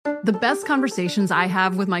The best conversations I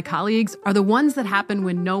have with my colleagues are the ones that happen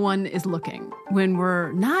when no one is looking, when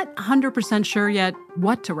we're not 100% sure yet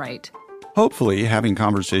what to write. Hopefully, having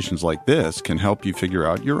conversations like this can help you figure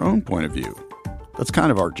out your own point of view. That's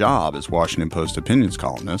kind of our job as Washington Post opinions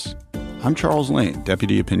columnists. I'm Charles Lane,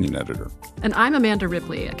 Deputy Opinion Editor. And I'm Amanda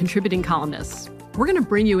Ripley, a contributing columnist. We're going to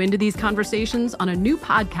bring you into these conversations on a new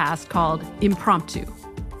podcast called Impromptu.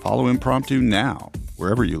 Follow Impromptu now,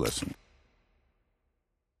 wherever you listen.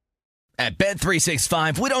 At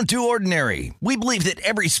Bet365, we don't do ordinary. We believe that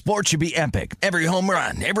every sport should be epic. Every home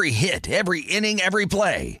run, every hit, every inning, every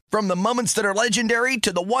play. From the moments that are legendary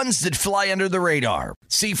to the ones that fly under the radar.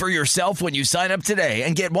 See for yourself when you sign up today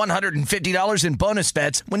and get $150 in bonus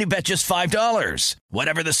bets when you bet just $5.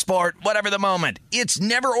 Whatever the sport, whatever the moment, it's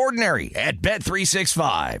never ordinary at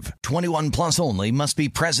Bet365. 21 plus only. Must be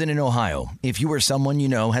present in Ohio. If you or someone you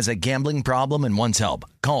know has a gambling problem and wants help,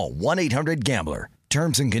 call 1-800-GAMBLER.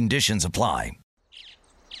 Terms and conditions apply.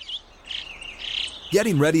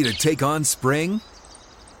 Getting ready to take on spring?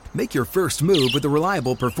 Make your first move with the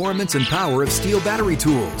reliable performance and power of Steel battery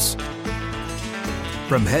tools.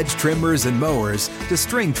 From hedge trimmers and mowers to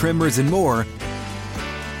string trimmers and more,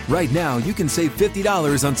 right now you can save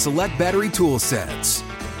 $50 on select battery tool sets.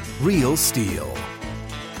 Real Steel.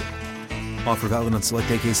 Offer valid on select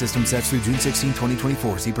AK system sets through June 16,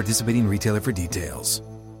 2024. See participating retailer for details.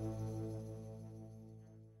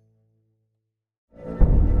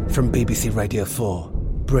 From BBC Radio 4,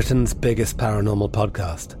 Britain's biggest paranormal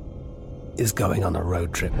podcast is going on a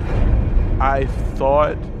road trip. I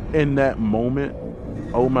thought in that moment,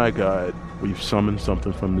 oh my God, we've summoned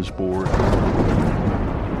something from this board.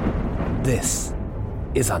 This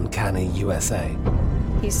is Uncanny USA.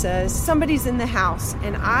 He says, somebody's in the house,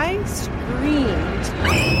 and I screamed.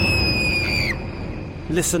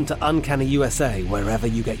 Listen to Uncanny USA wherever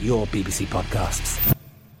you get your BBC podcasts,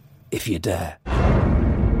 if you dare.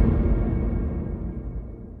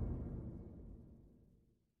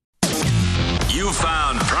 You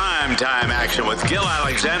found primetime action with Gil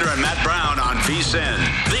Alexander and Matt Brown on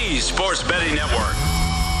VSiN, the Sports Betting Network.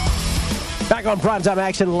 Back on primetime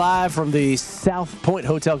action live from the South Point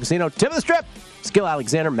Hotel Casino. Tip of the strip. It's Gil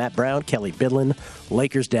Alexander, Matt Brown, Kelly Bidlin.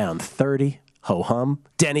 Lakers down 30. Ho-hum.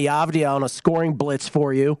 Denny Avdia on a scoring blitz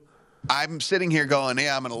for you. I'm sitting here going,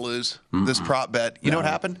 yeah, I'm going to lose this prop bet. You know what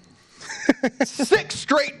happened? 6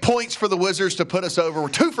 straight points for the Wizards to put us over. We're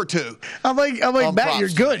 2 for 2. I'm like, Matt, you're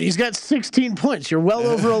good. He's got 16 points. You're well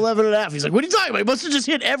over 11 and a half. He's like, what are you talking about? He must have just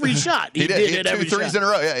hit every shot. He did hit every 2 threes in a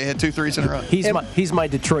row. Yeah, he hit 2 threes in a row. He's my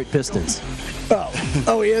Detroit Pistons.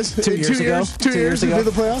 Oh, he is? 2 years ago. 2 years ago.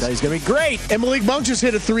 The playoffs? He's going to be great. And Malik Monk just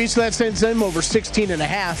hit a 3, so that sends him over 16 and a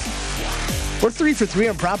half. We're 3 for 3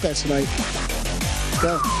 on prop bets tonight. Let's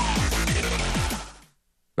go.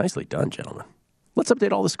 Nicely done, gentlemen. Let's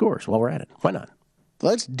update all the scores while we're at it. Why not?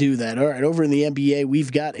 Let's do that. All right, over in the NBA,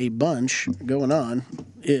 we've got a bunch going on.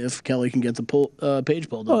 If Kelly can get the page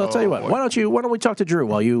pulled up. Well, I'll tell you what. Why don't we talk to Drew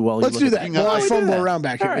while you Let's do that. Well, I fumble around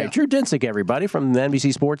back here. All right, Drew Dinsick, everybody from the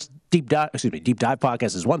NBC Sports Deep Dive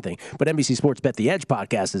podcast is one thing, but NBC Sports Bet the Edge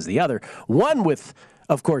podcast is the other. One with,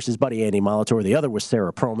 of course, his buddy Andy Molitor. The other was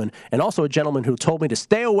Sarah Perlman, and also a gentleman who told me to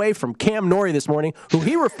stay away from Cam Norrie this morning, who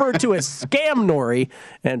he referred to as Scam Norrie.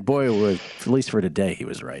 And boy, at least for today, he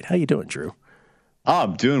was right. How you doing, Drew? Oh,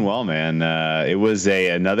 I'm doing well, man. It was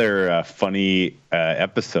another funny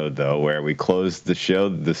episode, though, where we closed the show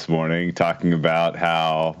this morning talking about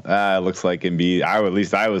how it looks like Embiid. At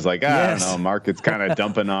least I was like, I don't know, market's kind of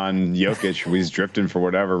dumping on Jokic. He's drifting for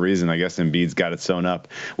whatever reason. I guess Embiid's got it sewn up.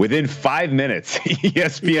 Within 5 minutes,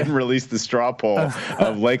 ESPN released the straw poll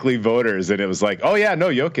of likely voters, and it was like, oh yeah, no,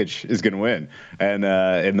 Jokic is going to win, and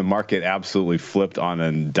the market absolutely flipped on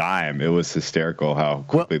a dime. It was hysterical how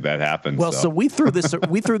quickly that happened. Well, so we threw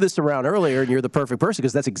this around earlier, and you're the perfect person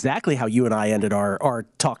because that's exactly how you and I ended our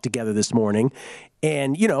talk together this morning.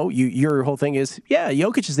 And, you know, your whole thing is,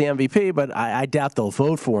 Jokic is the MVP, but I doubt they'll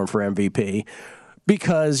vote for him for MVP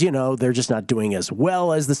because, you know, they're just not doing as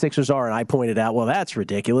well as the Sixers are. And I pointed out, well, that's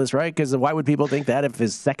ridiculous, right? Because why would people think that if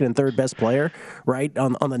his second and third best player, right,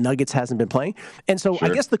 on the Nuggets hasn't been playing? And so I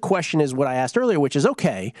guess the question is what I asked earlier, which is,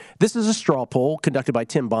 okay, this is a straw poll conducted by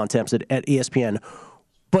Tim Bontemps at ESPN.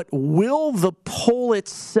 But will the poll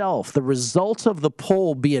itself, the results of the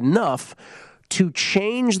poll, be enough to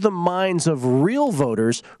change the minds of real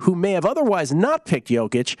voters who may have otherwise not picked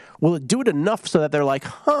Jokic? Will it do it enough so that they're like,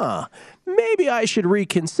 maybe I should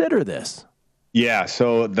reconsider this? Yeah,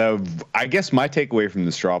 so I guess my takeaway from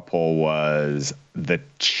the straw poll was the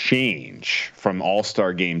change from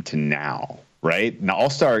All-Star game to now, right? Now,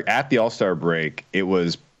 at the All-Star break, it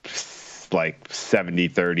was like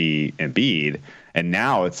 70-30 Embiid. And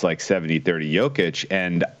now it's like 70-30 Jokic.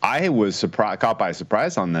 And I was caught by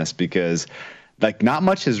surprise on this because like not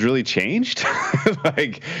much has really changed.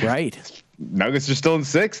 Like, right. Nuggets are still in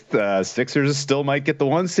 6th. Sixers still might get the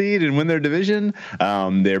 1 seed and win their division.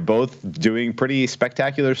 They're both doing pretty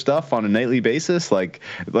spectacular stuff on a nightly basis. I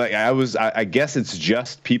guess it's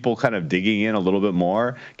just people kind of digging in a little bit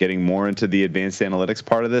more, getting more into the advanced analytics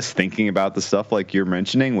part of this, thinking about the stuff like you're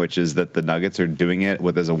mentioning, which is that the Nuggets are doing it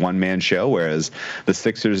as a one-man show, whereas the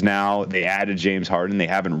Sixers now, they added James Harden. They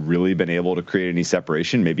haven't really been able to create any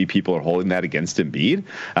separation. Maybe people are holding that against Embiid.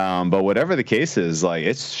 But whatever the case is, like,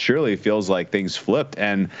 it surely feels like things flipped.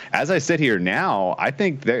 And as I sit here now, I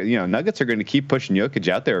think that, Nuggets are going to keep pushing Jokic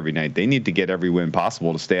out there every night. They need to get every win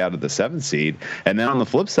possible to stay out of the 7th seed. And then on the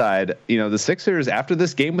flip side, the Sixers, after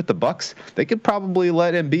this game with the Bucks, they could probably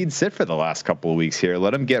let Embiid sit for the last couple of weeks here.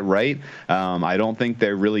 Let him get right. I don't think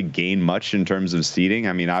they really gain much in terms of seeding.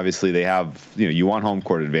 I mean, obviously they have, you want home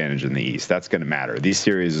court advantage in the East. That's going to matter. These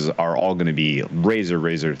series are all going to be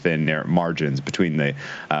razor thin margins between the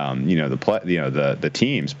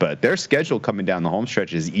teams, but their schedule coming down the home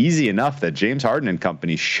stretch is easy enough that James Harden and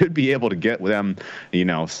company should be able to get them, 5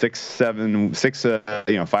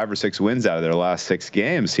 or 6 wins out of their last 6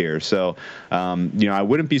 games here. So, I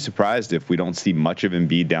wouldn't be surprised if we don't see much of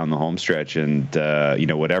Embiid down the home stretch, and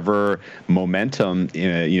whatever momentum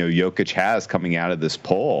Jokic has coming out of this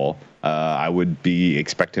poll. I would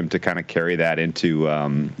expect him to kind of carry that into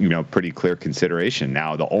pretty clear consideration.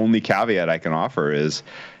 Now, the only caveat I can offer is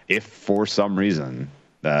if for some reason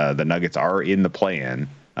the Nuggets are in the play-in,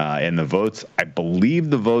 and the votes, I believe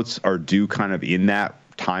the votes are due kind of in that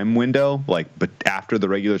time window, but after the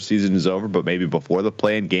regular season is over, but maybe before the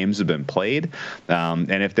play-in games have been played.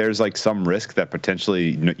 And if there's like some risk that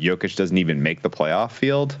potentially Jokic doesn't even make the playoff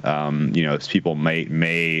field, people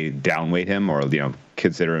may downweight him or,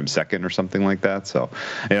 consider him second or something like that. So,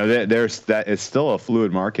 there's that. It's still a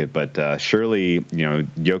fluid market, but surely,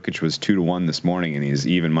 Jokic was 2-1 this morning, and he's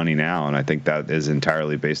even money now, and I think that is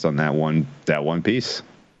entirely based on that one piece.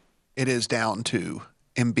 It is down to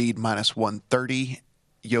Embiid minus 130,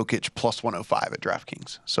 Jokic plus 105 at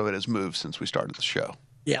DraftKings. So it has moved since we started the show.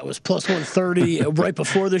 Yeah, it was plus 130 right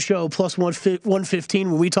before the show, plus 115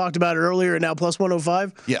 when we talked about it earlier, and now plus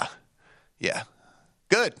 105. Yeah.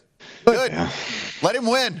 Good. Yeah. Let him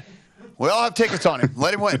win. We all have tickets on him.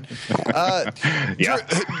 Let him win.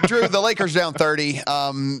 Drew, the Lakers down 30.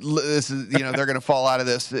 This is, they're going to fall out of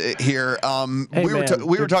this here. We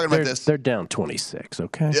were talking about this. They're down 26.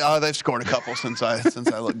 Okay. They've scored a couple since I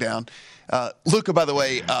looked down. Luka, by the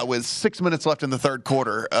way, with 6 minutes left in the third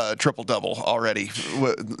quarter, triple-double already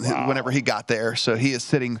whenever he got there. So he is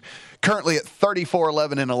sitting currently at 34,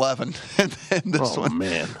 11, and 11 in this one. Oh,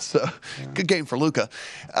 man. So good game for Luka.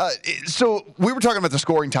 So we were talking about the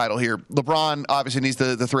scoring title here. LeBron obviously needs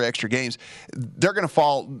the 3 extra games. They're going to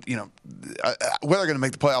fall, whether they're going to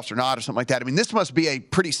make the playoffs or not or something like that. I mean, this must be a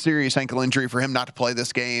pretty serious ankle injury for him not to play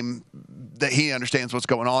this game, that he understands what's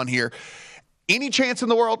going on here. Any chance in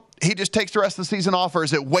the world he just takes the rest of the season off, or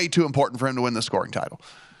is it way too important for him to win the scoring title?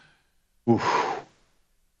 Oof.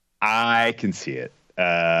 I can see it.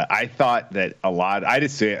 I thought that I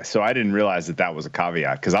didn't realize that was a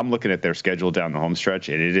caveat, because I'm looking at their schedule down the home stretch,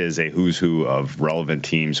 and it is a who's who of relevant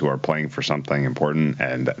teams who are playing for something important,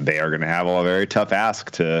 and they are going to have a very tough ask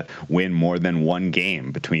to win more than one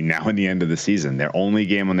game between now and the end of the season. Their only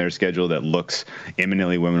game on their schedule that looks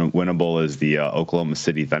imminently winnable is the Oklahoma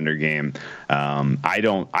City Thunder game. I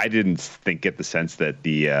didn't get the sense that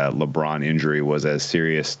the LeBron injury was as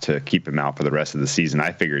serious to keep him out for the rest of the season.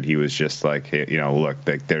 I figured he was just like, hey, look,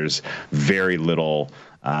 there's very little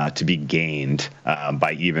to be gained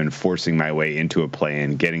by even forcing my way into a play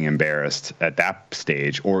and getting embarrassed at that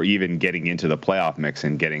stage, or even getting into the playoff mix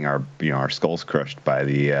and getting our skulls crushed by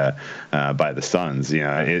the Suns.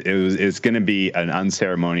 It's going to be an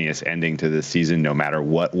unceremonious ending to this season, no matter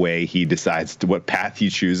what way he decides what path he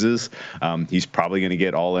chooses. He's probably going to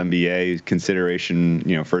get all NBA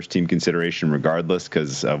consideration, first team consideration, regardless,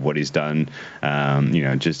 because of what he's done.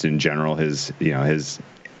 Just in general, his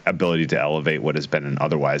ability to elevate what has been an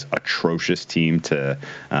otherwise atrocious team to,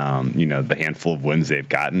 the handful of wins they've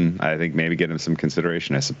gotten. I think maybe get him some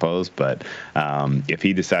consideration, I suppose. But if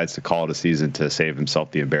he decides to call it a season to save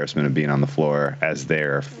himself the embarrassment of being on the floor as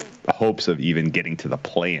their hopes of even getting to the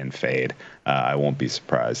play-in fade, I won't be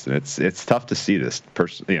surprised. And it's tough to see this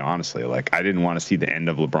person. Honestly, I didn't want to see the end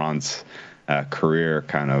of LeBron's career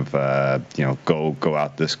kind of go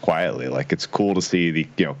out this quietly. Like, it's cool to see the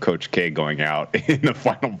Coach K going out in the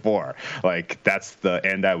Final Four. Like, that's the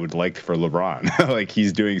end I would like for LeBron. Like,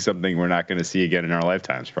 he's doing something we're not going to see again in our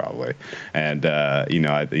lifetimes probably. And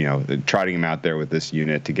trotting him out there with this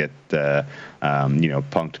unit to get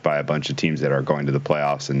punked by a bunch of teams that are going to the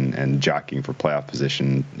playoffs and jockeying for playoff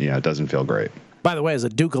position, it doesn't feel great. By the way, as a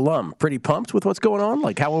Duke alum, pretty pumped with what's going on?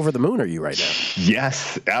 Like, how over the moon are you right now?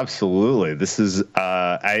 Yes, absolutely. This is,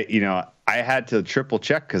 I had to triple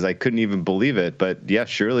check because I couldn't even believe it. But yeah,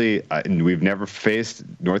 surely we've never faced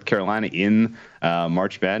North Carolina in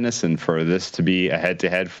March Madness, and for this to be a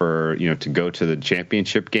head-to-head for to go to the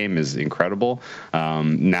championship game is incredible.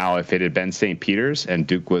 Now, if it had been St. Peter's and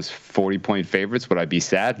Duke was 40-point favorites, would I be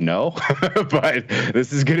sad? No, but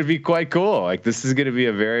this is going to be quite cool. Like, this is going to be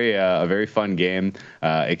a very fun game.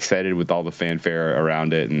 Excited with all the fanfare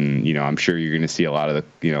around it, and I'm sure you're going to see a lot of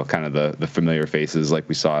the kind of the familiar faces like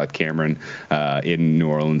we saw at Cameron in New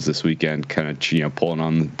Orleans this weekend, kind of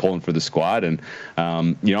pulling for the squad. And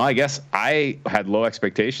I guess I had low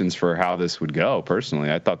expectations for how this would go. Personally,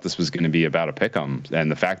 I thought this was going to be about a pick'em, and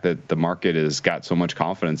the fact that the market has got so much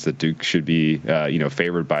confidence that Duke should be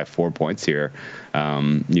favored by 4 points here,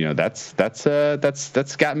 that's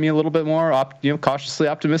gotten me a little bit more cautiously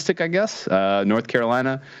optimistic, I guess. North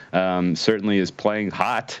Carolina certainly is playing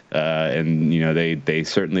hot, and they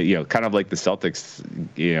certainly kind of like the Celtics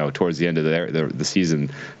towards the end of the season,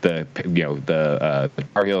 the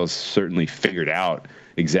Tar Heels certainly figured out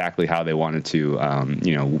exactly how they wanted to,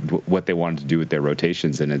 what they wanted to do with their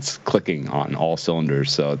rotations, and it's clicking on all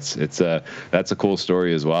cylinders. So that's a cool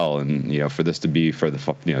story as well. And for this to be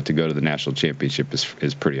to go to the national championship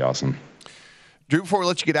is pretty awesome. Drew, before we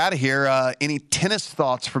let you get out of here, any tennis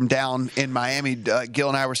thoughts from down in Miami? Gil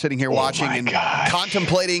and I were sitting here watching and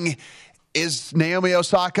contemplating. Is Naomi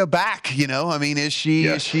Osaka back? Is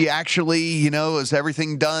she actually, is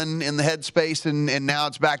everything done in the headspace and now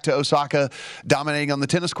it's back to Osaka dominating on the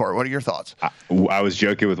tennis court? What are your thoughts? I was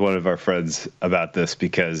joking with one of our friends about this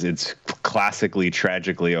because it's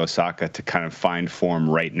tragically Osaka to kind of find form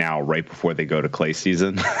right now, right before they go to clay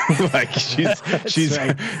season. Like she's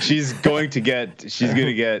going to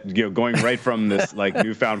get going right from this like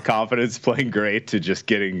newfound confidence, playing great, to just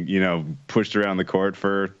getting, pushed around the court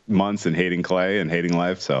for months and hating clay and hating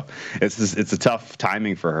life. So it's a tough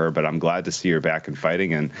timing for her, but I'm glad to see her back and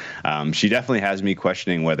fighting. And she definitely has me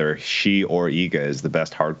questioning whether she or Iga is the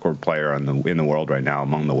best hardcore player in the world right now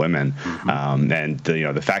among the women. Mm-hmm. And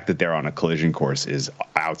the fact that they're on a collision course is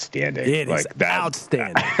outstanding. It is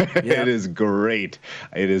outstanding. Yep. It is great.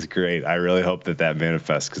 It is great. I really hope that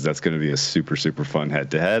manifests, because that's going to be a super, super fun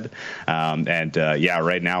head-to-head.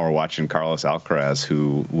 Right now we're watching Carlos Alcaraz,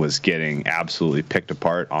 who was getting absolutely picked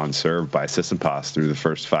apart on serve by Tsitsipas through the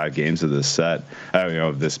first 5 games of this set,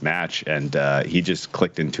 of this match, and he just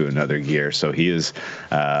clicked into another gear. So he is,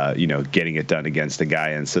 getting it done against a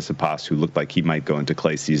guy in Tsitsipas who looked like he might go into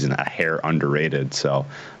clay season a hair underrated. So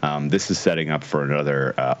this is setting up for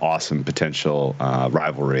another awesome potential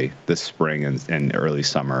rivalry this spring and early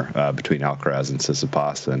summer between Alcaraz and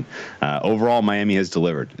Tsitsipas. And overall, Miami has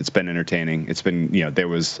delivered. It's been entertaining. It's been, there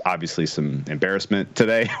was obviously some embarrassment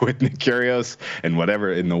today with Nick Kyrgios and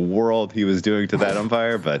whatever in the world he was doing to that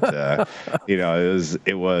umpire, but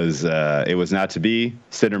it was not to be.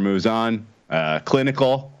 Sinner moves on.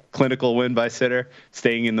 Clinical win by Sinner,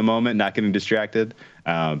 staying in the moment, not getting distracted.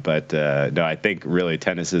 No, I think really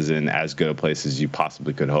tennis is in as good a place as you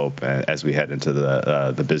possibly could hope as we head into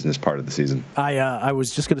the business part of the season. I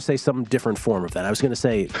was just going to say some different form of that. I was going to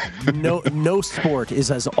say no sport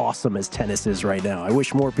is as awesome as tennis is right now. I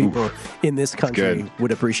wish more people in this country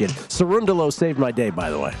would appreciate it. Cerundolo saved my day, by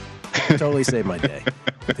the way. Totally saved my day.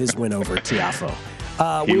 His win over Tiafoe.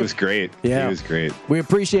 He was great. Yeah. He was great. We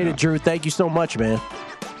appreciate it, Drew. Thank you so much, man.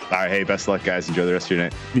 All right, hey, best of luck, guys. Enjoy the rest of your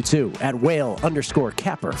night. You too. At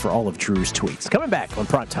whale_capper for all of Drew's tweets. Coming back on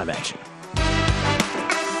Primetime Action.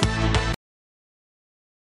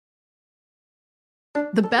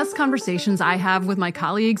 The best conversations I have with my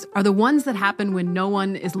colleagues are the ones that happen when no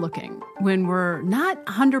one is looking, when we're not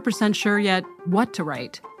 100% sure yet what to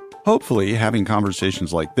write. Hopefully, having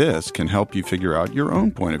conversations like this can help you figure out your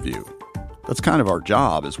own point of view. That's kind of our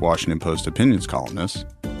job as Washington Post opinions columnists.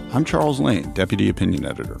 I'm Charles Lane, Deputy Opinion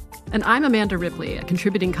Editor. And I'm Amanda Ripley, a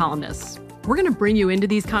contributing columnist. We're going to bring you into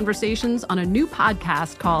these conversations on a new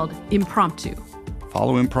podcast called Impromptu.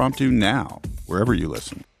 Follow Impromptu now, wherever you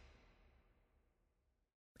listen.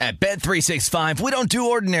 At Bet365, we don't do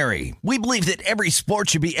ordinary. We believe that every sport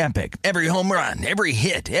should be epic. Every home run, every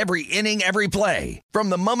hit, every inning, every play. From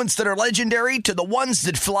the moments that are legendary to the ones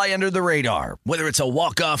that fly under the radar. Whether it's a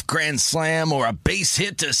walk-off grand slam or a base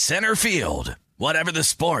hit to center field. Whatever the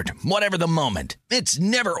sport, whatever the moment. It's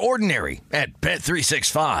never ordinary at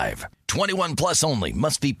Bet365. 21 plus only.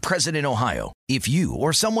 Must be present in Ohio. If you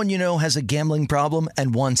or someone you know has a gambling problem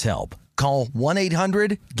and wants help, call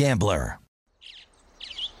 1-800-GAMBLER.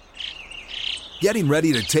 Getting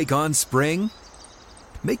ready to take on spring?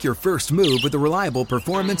 Make your first move with the reliable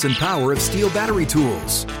performance and power of Steel battery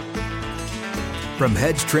tools. From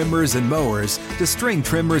hedge trimmers and mowers to string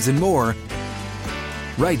trimmers and more,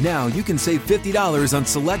 right now you can save $50 on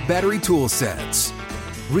select battery tool sets.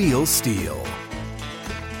 Real Steel.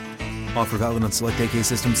 Offer valid on select AK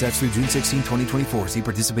system sets through June 16, 2024. See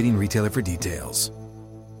participating retailer for details.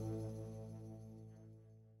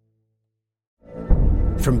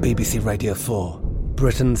 From BBC Radio 4,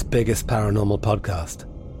 Britain's biggest paranormal podcast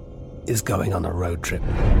is going on a road trip.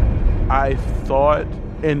 I thought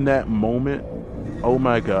in that moment, oh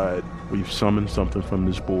my God, we've summoned something from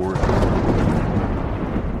this board.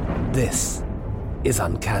 This is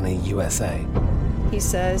Uncanny USA. He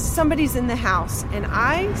says, somebody's in the house, and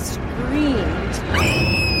I screamed.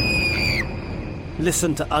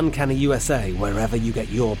 Listen to Uncanny USA wherever you get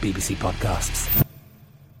your BBC podcasts,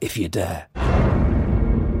 if you dare.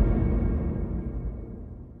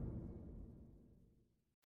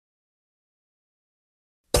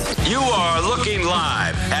 You are looking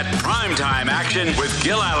live at Primetime Action with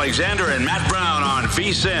Gil Alexander and Matt Brown on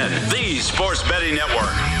VSiN, the Sports Betting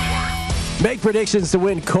Network. Make predictions to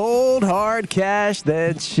win cold, hard cash,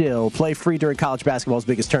 then chill. Play free during college basketball's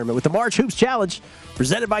biggest tournament with the March Hoops Challenge,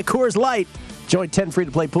 presented by Coors Light. Join 10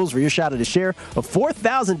 free-to-play pools for your shot at a share of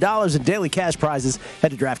 $4,000 in daily cash prizes.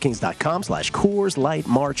 Head to DraftKings.com/Coors Light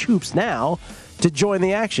March Hoops now to join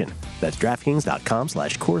the action. That's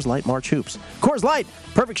DraftKings.com/Coors Light March Hoops. Coors Light,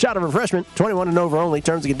 perfect shot of refreshment. 21 and over only.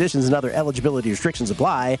 Terms and conditions and other eligibility restrictions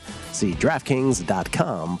apply. See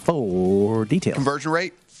DraftKings.com for details. Conversion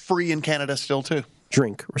rate, free in Canada still, too.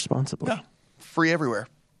 Drink responsibly. Yeah, free everywhere.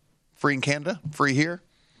 Free in Canada, free here.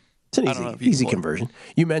 It's an easy conversion.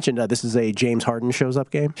 You mentioned this is a James Harden shows up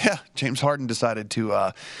game. Yeah, James Harden decided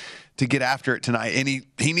to get after it tonight, and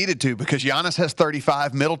he needed to because Giannis has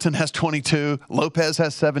 35, Middleton has 22, Lopez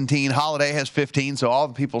has 17, Holiday has 15, so all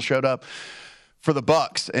the people showed up for the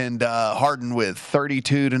Bucks, and Harden with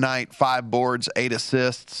 32 tonight, 5 boards, 8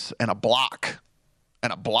 assists, and a block.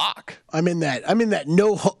 I'm in that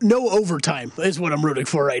no overtime is what I'm rooting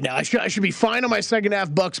for right now. I should be fine on my second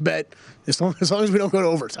half Bucks bet as long as we don't go to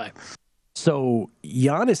overtime. So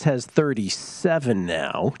Giannis has 37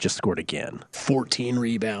 now, just scored again. 14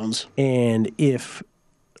 rebounds. And if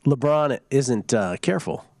LeBron isn't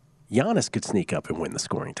careful, Giannis could sneak up and win the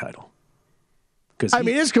scoring title.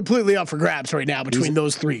 It's completely up for grabs right now between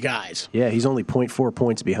those three guys. Yeah, he's only 0.4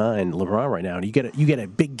 points behind LeBron right now. And you get a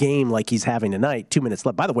big game like he's having tonight, 2 minutes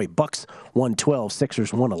left. By the way, Bucks 112,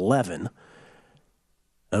 Sixers 111.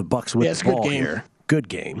 Bucks with the ball here. Good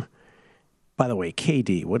game. By the way,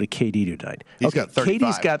 KD, what did KD do tonight? He's got 35.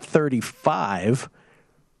 KD's got 35.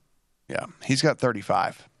 Yeah, he's got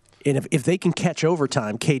 35. And if they can catch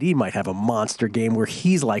overtime, KD might have a monster game where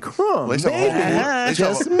he's like, maybe. Yeah,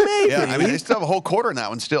 they still have a whole quarter in that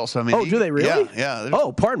one still. So do they really? Yeah.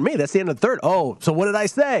 Oh, pardon me. That's the end of the third. Oh, so what did I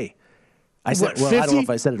say? I said, I don't know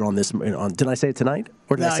if I said it on this. Did I say it tonight?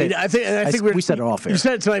 Or did I say it? I think we said it off air. You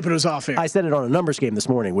said it tonight, but it was off air. I said it on a numbers game this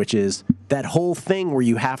morning, which is that whole thing where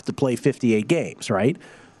you have to play 58 games, right?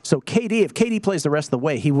 So if KD plays the rest of the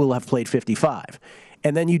way, he will have played 55.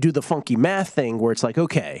 And then you do the funky math thing where it's like,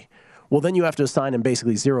 okay, well, then you have to assign him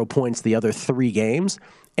basically 0 points the other 3 games.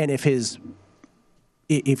 And if you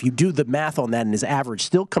do the math on that and his average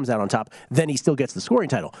still comes out on top, then he still gets the scoring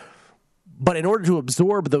title. But in order to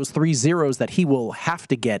absorb those 3 zeros that he will have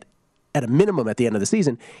to get at a minimum at the end of the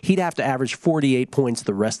season, he'd have to average 48 points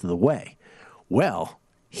the rest of the way. Well,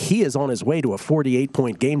 he is on his way to a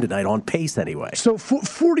 48-point game tonight, on pace anyway. So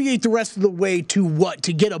 48 the rest of the way to what?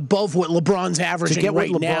 To get above what LeBron's averaging right now? To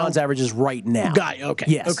get what LeBron's average is right now. Got it. Okay.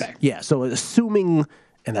 Yes. Okay. Yeah, so assuming,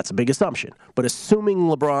 and that's a big assumption, but assuming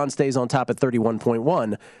LeBron stays on top at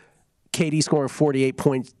 31.1, KD scoring 48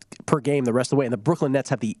 points per game the rest of the way, and the Brooklyn Nets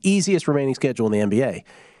have the easiest remaining schedule in the NBA.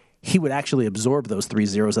 he would actually absorb those 3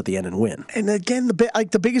 zeros at the end and win. And again,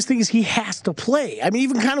 the biggest thing is he has to play. I mean,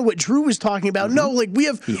 even kind of what Drew was talking about. Mm-hmm. No, like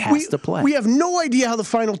he has to play. We have no idea how the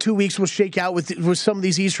final 2 weeks will shake out with some of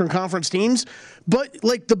these Eastern Conference teams. But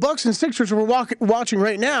like the Bucks and Sixers we're watching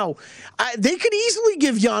right now, they could easily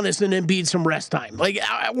give Giannis and Embiid some rest time. Like,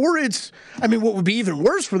 or what would be even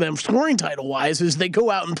worse for them scoring title wise is they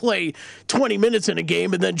go out and play 20 minutes in a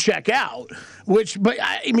game and then check out.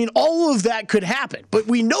 All of that could happen. But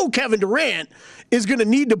we know Kevin Durant is going to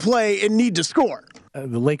need to play and need to score.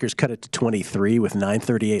 The Lakers cut it to 23 with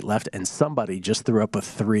 9:38 left, and somebody just threw up a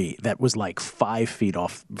 3 that was like 5 feet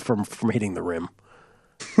off from hitting the rim.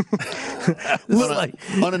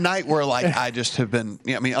 On a night where I just have been,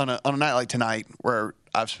 on a night like tonight where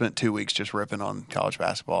I've spent 2 weeks just ripping on college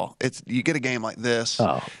basketball. You get a game like this.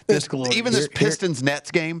 Oh, this Pistons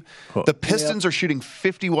Nets game. The Pistons are shooting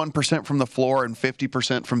 51% from the floor and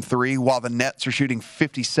 50% from 3, while the Nets are shooting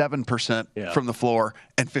 57% from the floor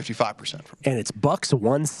and 55% from 3. And it's Bucks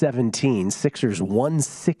 117, Sixers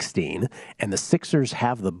 116, and the Sixers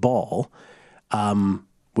have the ball.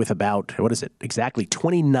 With about, exactly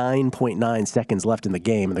 29.9 seconds left in the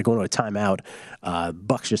game, and they're going to a timeout.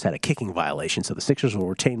 Bucks just had a kicking violation, so the Sixers will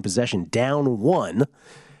retain possession down 1.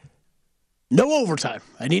 No overtime.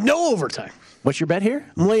 I need no overtime. What's your bet here?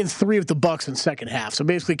 I'm laying 3 with the Bucks in second half, so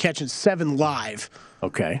basically catching 7 live.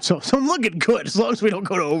 Okay. So I'm looking good as long as we don't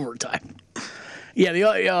go to overtime. Yeah,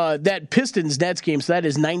 that Pistons Nets game, so that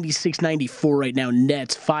is 96-94 right now.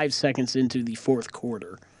 Nets 5 seconds into the fourth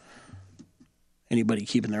quarter. Anybody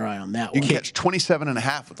keeping their eye on that one? You can catch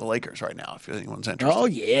 27.5 with the Lakers right now if anyone's interested. Oh,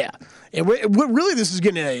 yeah. And really this is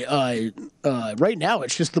going to, right now,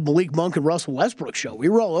 it's just the Malik Monk and Russell Westbrook show. We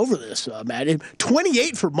were all over this, Matt.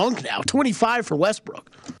 28 for Monk now, 25 for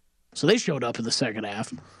Westbrook. So they showed up in the second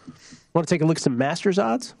half. Want to take a look at some Masters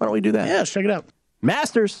odds? Why don't we do that? Yeah, let's check it out.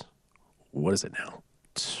 Masters. What is it now?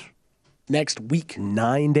 Next week.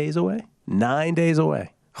 9 days away. 9 days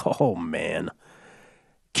away. Oh, man.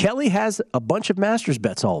 Kelly has a bunch of Masters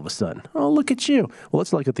bets all of a sudden. Oh, look at you. Well,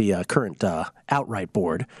 let's look at the current outright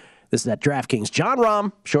board. This is at DraftKings. John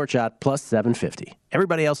Rahm, short shot, plus 750.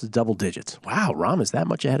 Everybody else is double digits. Wow, Rahm is that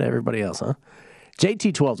much ahead of everybody else, huh?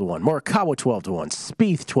 JT 12-1, Morikawa 12-1,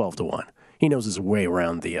 Spieth 12-1. He knows his way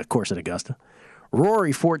around the course at Augusta.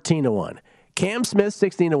 Rory 14-1, Cam Smith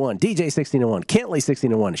 16-1, DJ 16-1, Cantlay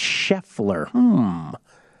 16-1, Scheffler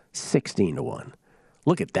 16-1.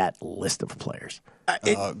 Look at that list of players.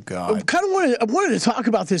 Oh, God. I wanted to talk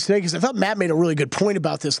about this today because I thought Matt made a really good point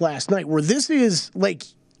about this last night, where this is like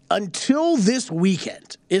until this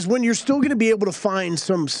weekend is when you're still going to be able to find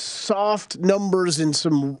some soft numbers and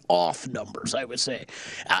some off numbers, I would say.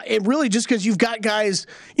 And really just because you've got guys,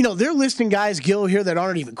 they're listing guys, Gil, here that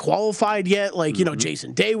aren't even qualified yet. Like,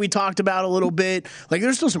 Jason Day we talked about a little bit. Like,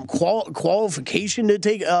 there's still some qualification to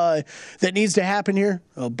take that needs to happen here.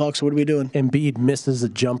 Oh, Bucks, what are we doing? Embiid misses a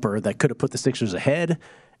jumper that could have put the Sixers ahead.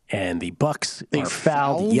 And the Bucks are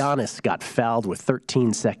fouled. Giannis got fouled with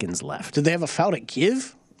 13 seconds left. Did they have a foul to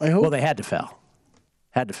give? I hope. Well, they had to foul.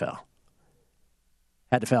 Had to foul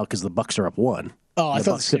because the Bucks are up 1. Oh, I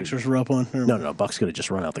thought the Sixers were up 1. No. Bucks could have just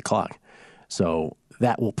run out the clock. So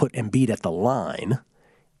that will put Embiid at the line,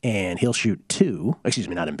 and he'll shoot 2. Excuse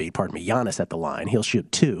me, not Embiid. Pardon me. Giannis at the line. He'll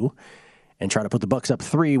shoot 2 and try to put the Bucks up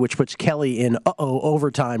 3, which puts Kelly in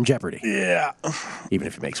overtime jeopardy. Yeah. Even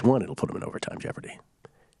if he makes 1, it'll put him in overtime jeopardy.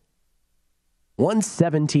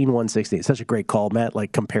 117, 116. Such a great call, Matt,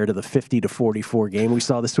 like compared to the 50-44 game we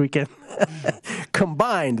saw this weekend.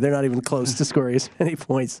 Combined, they're not even close to scoring as many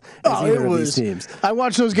points as either of these teams. I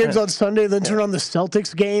watched those games on Sunday, then turned on the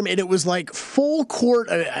Celtics game, and it was like full court.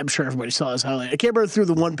 I'm sure everybody saw this highlight. I can't remember through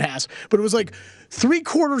the one pass, but it was like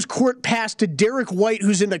 3/4 court pass to Derek White,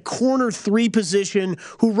 who's in the corner 3 position,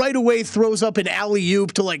 who right away throws up an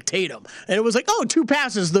alley-oop to like Tatum. And it was like, 2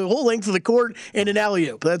 passes, the whole length of the court, and an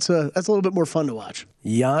alley-oop. That's a little bit more fun to watch.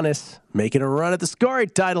 Giannis making a run at the scoring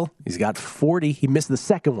title. He's got 40. He missed the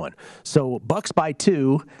second one. So Bucks by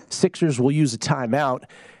 2. Sixers will use a timeout.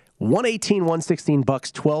 118-116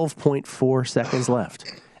 Bucks, 12.4 seconds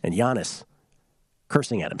left. And Giannis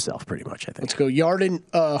cursing at himself pretty much, I think. Let's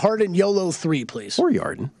go Harden YOLO 3, please. Or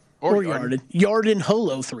Yarden. Or Yarden. Yarden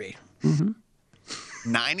Holo 3.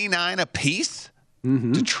 Mm-hmm. 99 apiece?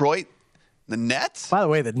 Mm-hmm. Detroit, the Nets? By the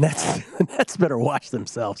way, the Nets better watch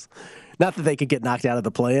themselves. Not that they could get knocked out of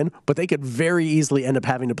the play-in, but they could very easily end up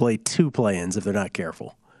having to play 2 play-ins if they're not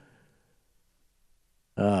careful.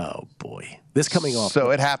 Oh, boy. This coming off.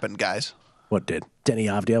 So it happened, guys. What did? Denny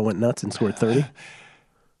Avdia went nuts and scored 30?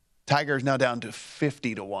 Tiger is now down to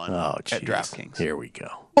 50 to 1 at DraftKings. Here we go.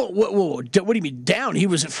 Oh, what do you mean down? He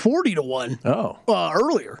was at 40 to 1. Oh,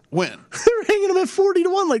 earlier. When? They were hanging him at 40 to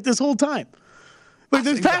 1 like this whole time. Like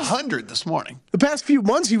I think 100 this morning. The past few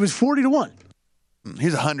months, he was 40 to 1.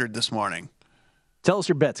 He's 100 this morning. Tell us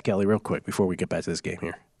your bets, Kelly, real quick before we get back to this game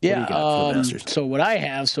here. Yeah, what do you got for the Masters? So what I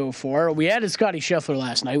have so far, we added Scotty Scheffler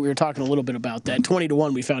last night. We were talking a little bit about that. 20 to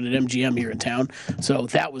 1 we found at MGM here in town, so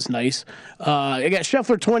that was nice. I got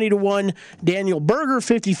Scheffler 20 to 1, Daniel Berger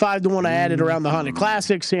 55 to 1. I added around the Honda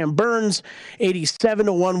Classic. Sam Burns 87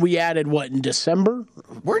 to 1. We added in December?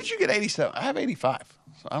 Where did you get 87? I have 85.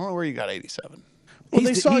 So I don't know where you got 87. Well,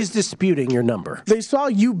 he's disputing your number. They saw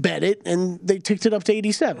you bet it, and they ticked it up to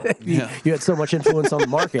 87. You had so much influence on the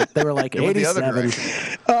market. They were like 87.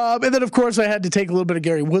 And then, of course, I had to take a little bit of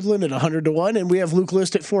Gary Woodland at 100 to 1, and we have Luke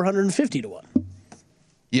List at 450 to 1.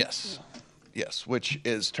 Yes, which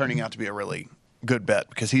is turning out to be a really good bet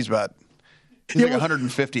because he's like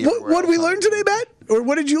 150. What did we learn today, Matt? Or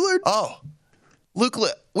what did you learn? Oh, Luke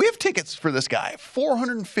List. We have tickets for this guy,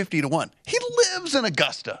 450 to 1. He lives in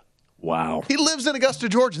Augusta. Wow. He lives in Augusta,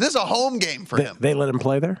 Georgia. This is a home game for him. They let him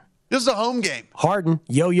play there? This is a home game. Harden,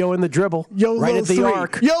 yo-yo in the dribble. Right at the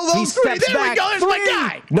arc. YOLO he 3. There back. we go. There's my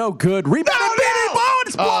guy. No good. Rebound.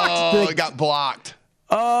 It's blocked. Oh, it got blocked.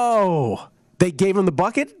 Oh. They gave him the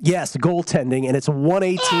bucket? Yes, goaltending, and it's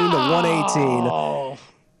 118 to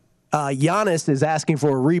 118. Giannis is asking for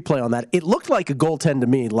a replay on that. It looked like a goaltend to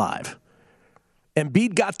me live.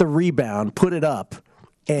 Embiid got the rebound, put it up,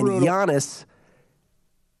 and Giannis...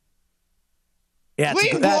 Yeah,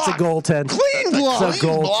 that's a goaltend. Clean block.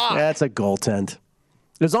 That's a goaltend.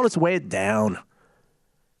 It was on its way down.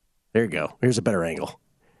 There you go. Here's a better angle.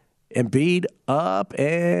 Embiid up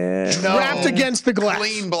and... Trapped against the glass.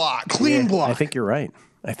 Clean block. Clean block. I think you're right.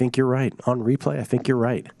 On replay, I think you're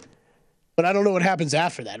right. But I don't know what happens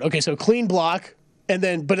after that. Okay, so clean block,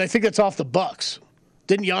 but I think that's off the Bucks.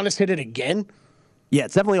 Didn't Giannis hit it again? Yeah,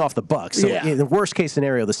 it's definitely off the Bucks. So in the worst case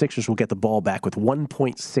scenario, the Sixers will get the ball back with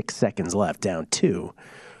 1.6 seconds left, down 2.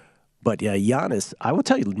 But yeah, Giannis, I will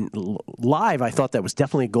tell you, live, I thought that was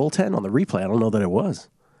definitely a goaltend. On the replay, I don't know that it was.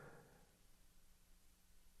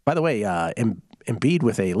 By the way, Embiid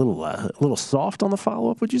with a little soft on the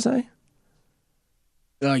follow-up, would you say?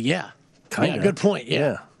 Yeah. Kinda. Yeah, good point.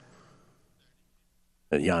 Yeah.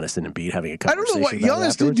 Giannis and Embiid having a I conversation. don't know what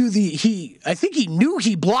Giannis did do. I think he knew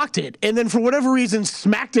he blocked it, and then for whatever reason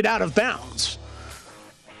smacked it out of bounds.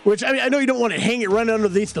 Which I know you don't want to hang it right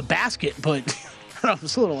underneath the basket, but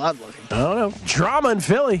it's a little odd looking. I don't know. Drama in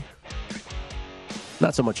Philly.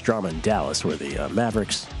 Not so much drama in Dallas, where the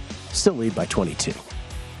Mavericks still lead by 22.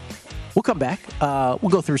 We'll come back.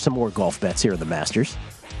 We'll go through some more golf bets here in the Masters.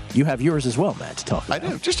 You have yours as well, Matt, to talk about. I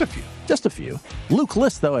do. Just a few. Just a few. Luke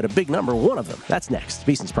List, though, at a big number, one of them. That's next.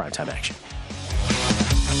 VSiN's Primetime Action.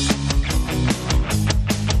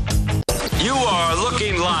 You are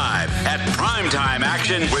looking live at Primetime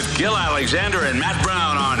Action with Gil Alexander and Matt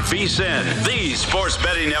Brown on VSiN, the Sports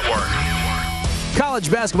Betting Network.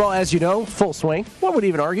 College basketball, as you know, full swing. One would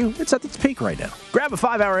even argue it's at its peak right now. Grab a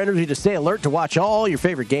 5-hour energy to stay alert to watch all your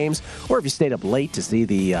favorite games, or if you stayed up late to see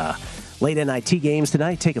the late NIT games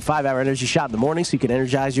tonight, take a 5-hour energy shot in the morning so you can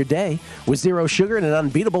energize your day. With zero sugar and an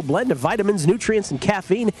unbeatable blend of vitamins, nutrients, and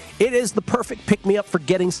caffeine, it is the perfect pick-me-up for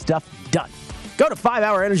getting stuff done. Go to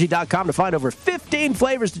 5hourenergy.com to find over 15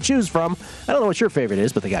 flavors to choose from. I don't know what your favorite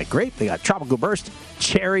is, but they got grape, they got tropical burst,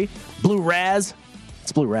 cherry, blue raz.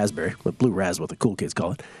 It's blue raspberry, but blue raz, what the cool kids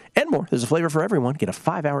call it, and more. There's a flavor for everyone. Get a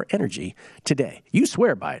 5-hour energy today. You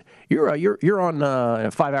swear by it. You're on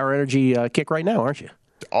a 5-hour energy kick right now, aren't you?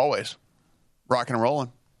 Always. Rocking and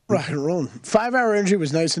rolling. Rocking and rolling. 5-hour energy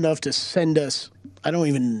was nice enough to send us, I don't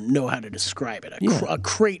even know how to describe it, a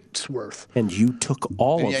crate's worth. And you took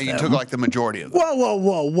all of them. Yeah, you took like the majority of them.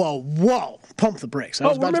 Whoa. Pump the brakes. I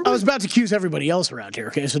was about to accuse everybody else around here,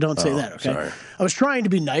 okay? So don't say that, okay? Sorry. I was trying to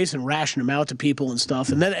be nice and ration them out to people and stuff,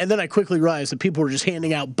 and then I quickly realized that people were just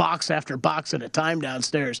handing out box after box at a time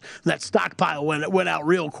downstairs, and that stockpile went out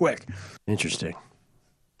real quick. Interesting.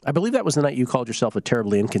 I believe that was the night you called yourself a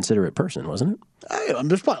terribly inconsiderate person, wasn't it?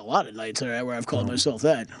 There's probably a lot of nights where I've called myself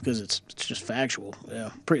that because it's just factual. Yeah,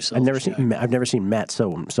 pretty selfish. I've never seen Matt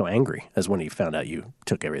so angry as when he found out you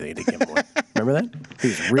took everything to give him away. Remember that? He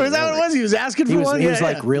was really was that angry. what it was? He was asking for one? He was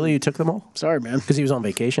like, really? You took them all? Sorry, man. Because he was on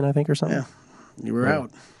vacation, I think, or something? Yeah. You were out.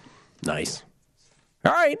 Nice.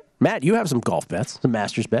 All right. Matt, you have some golf bets, some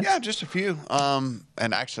Masters bets. Yeah, just a few. And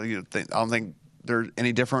actually, I don't think they're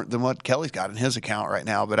any different than what Kelly's got in his account right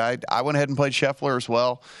now. But I went ahead and played Scheffler as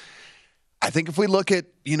well. I think if we look at,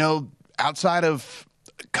 outside of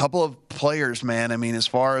couple of players, man. I mean, as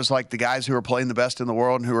far as like the guys who are playing the best in the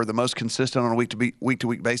world and who are the most consistent on a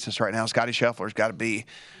week-to-week basis right now, Scotty Scheffler's got to be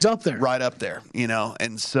up there, right up there, you know.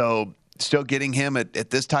 And so still getting him at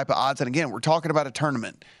this type of odds. And again, we're talking about a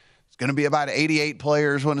tournament. It's going to be about 88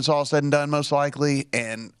 players when it's all said and done, most likely.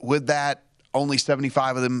 And with that, only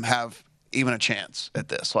 75 of them have even a chance at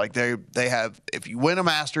this. Like they have, if you win a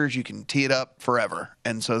Masters, you can tee it up forever.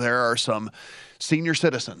 And so there are some senior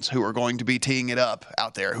citizens who are going to be teeing it up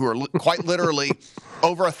out there who are quite literally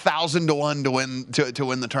over 1,000 to 1 to win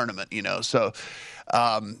the tournament, you know. So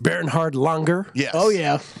Bernhard Langer. Yes. Oh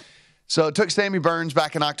yeah. So it took Sammy Burns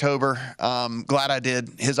back in October. Glad I did.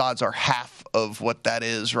 His odds are half of what that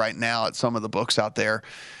is right now at some of the books out there.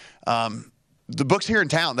 The books here in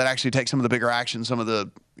town that actually take some of the bigger action, some of the,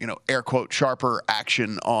 you know, air quote, sharper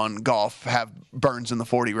action on golf have Burns in the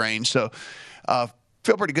 40 range. So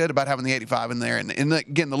feel pretty good about having the 85 in there. And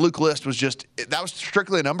again, the Luke List was that was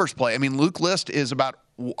strictly a numbers play. I mean, Luke List is about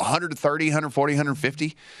 130, 140,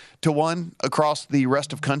 150 to 1 across the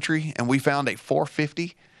rest of country. And we found a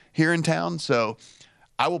 450 here in town. So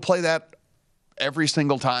I will play that every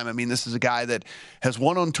single time. I mean, this is a guy that has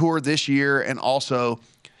won on tour this year. And also,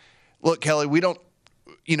 look, Kelly,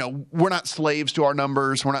 we're not slaves to our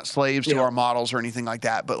numbers. We're not slaves to our models or anything like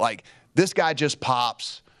that. But like, this guy just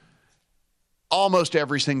pops almost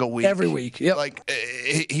every single week. Every week, yep. Like,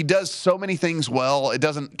 he does so many things well. It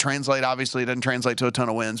doesn't translate, obviously, it doesn't translate to a ton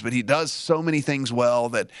of wins, but he does so many things well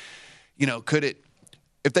that, you know,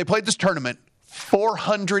 if they played this tournament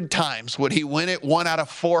 400 times, would he win it 1 out of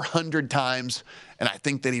 400 times? And I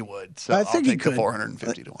think that he would. So I think I'll take the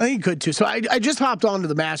 450 to 1. I think he could too. So I just hopped onto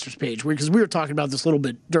the Masters page because we were talking about this a little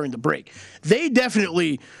bit during the break. They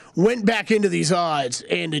definitely went back into these odds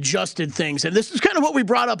and adjusted things. And this is kind of what we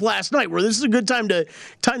brought up last night, where this is a good time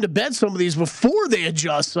to bet some of these before they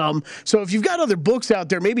adjust some. So if you've got other books out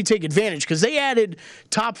there, maybe take advantage because they added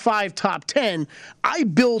top 5, top 10. I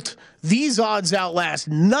built these odds out last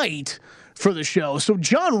night for the show. So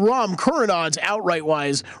John Rahm, current odds outright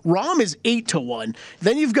wise, Rahm is 8 to 1.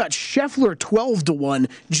 Then you've got Scheffler 12 to 1,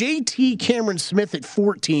 JT Cameron Smith at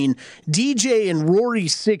 14, DJ and Rory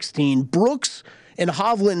 16, Brooks and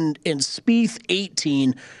Hovland and Spieth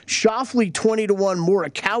 18, Schauffele 20 to 1,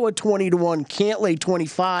 Morikawa 20 to 1, Cantlay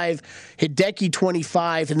 25, Hideki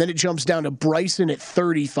 25, and then it jumps down to Bryson at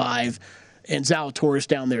 35. And Zalatoris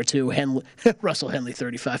down there too. Russell Henley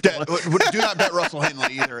 35 to 1. Do not bet Russell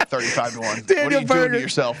Henley either at 35 to 1. What are you doing to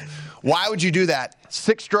yourself? Why would you do that?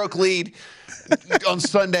 6-stroke lead on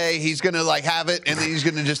Sunday. He's going to have it, and then he's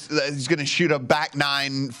going to shoot a back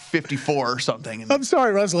 954 or something. I'm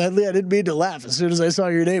sorry, Russell Henley. I didn't mean to laugh as soon as I saw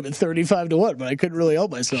your name at 35 to 1, but I couldn't really help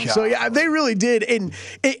myself. God. So yeah, they really did. And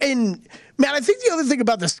man, I think the other thing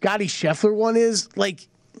about the Scotty Scheffler one is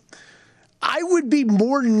I would be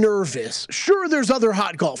more nervous. Sure, there's other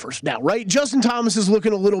hot golfers now, right? Justin Thomas is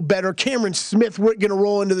looking a little better. Cameron Smith, we're going to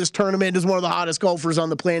roll into this tournament as one of the hottest golfers on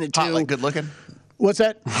the planet, too. Hot like good looking? What's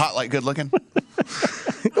that? Hot like good looking?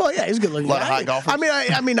 Well, yeah, he's good looking. A lot of hot golfers.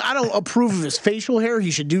 I mean, I don't approve of his facial hair. He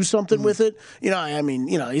should do something with it.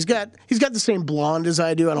 He's got the same blonde as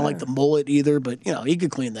I do. I don't like the mullet either, but he could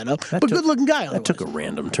clean that up. But good looking guy. That took a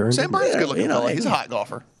random turn. Sam Burns is good looking. He's a hot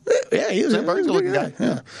golfer. Yeah, he is. Sam Burns is a good looking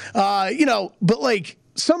guy. Yeah. But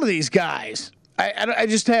some of these guys, I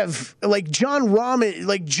just have John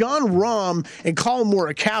Rahm and Colin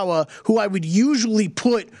Morikawa, who I would usually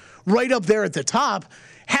put right up there at the top,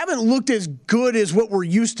 haven't looked as good as what we're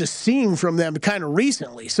used to seeing from them kind of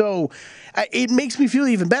recently. So it makes me feel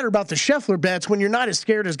even better about the Scheffler bets when you're not as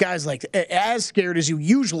scared as you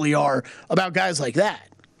usually are about guys like that.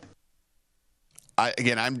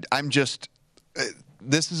 I'm just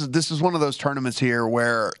this is one of those tournaments here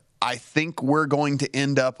where I think we're going to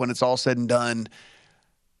end up, when it's all said and done,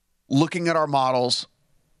 looking at our models,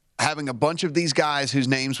 having a bunch of these guys whose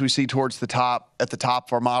names we see at the top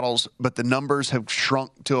of our models, but the numbers have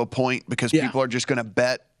shrunk to a point because people are just going to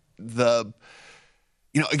bet again,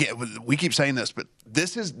 we keep saying this, but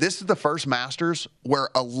this is the first Masters where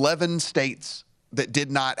 11 states that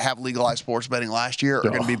did not have legalized sports betting last year are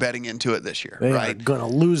going to be betting into it this year. They right? are going to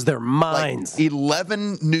lose their minds.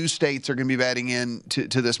 11 new states are going to be betting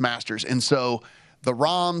into this Masters. And so the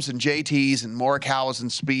Rahms and JTs and Morikawas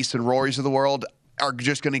and Spieths and Rorys of the world are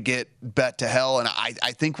just going to get bet to hell. And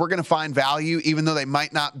I think we're going to find value, even though they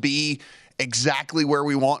might not be exactly where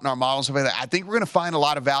we want in our models. I think we're going to find a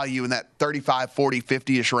lot of value in that 35, 40,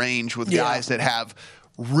 50-ish range with guys that have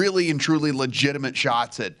really and truly legitimate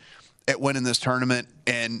shots at winning this tournament.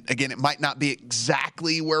 And again, it might not be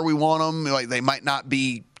exactly where we want them. They might not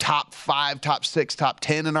be top 5, top 6, top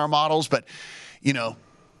 10 in our models, but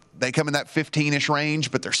they come in that 15-ish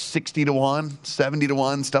range, but they're 60-1,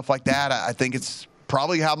 70-1, stuff like that. I think it's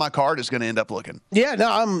probably how my card is going to end up looking. Yeah,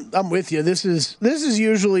 no, I'm with you. This is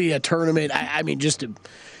usually a tournament.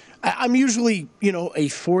 I'm usually, a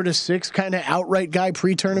 4 to 6 kind of outright guy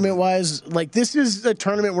pre-tournament wise. Like, this is a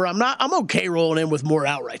tournament where I'm okay rolling in with more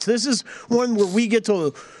outrights. This is one where we get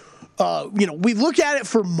to, we look at it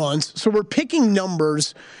for months, so we're picking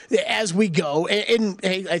numbers as we go. And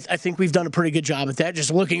hey, I think we've done a pretty good job at that,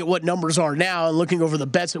 just looking at what numbers are now and looking over the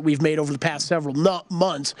bets that we've made over the past several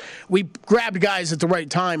months. We grabbed guys at the right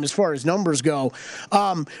time as far as numbers go.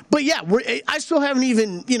 But yeah, I still haven't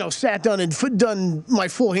even, sat down and done my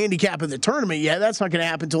full handicap of the tournament yet. That's not going to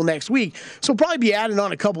happen until next week. So probably be adding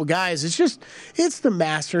on a couple guys. It's the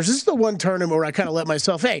Masters. This is the one tournament where I kind of let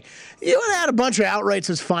myself, hey, you want to add a bunch of outrights,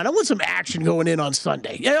 it's fine. I want some action going in on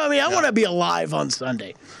Sunday. You know what I mean? I want to be alive on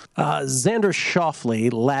Sunday. Xander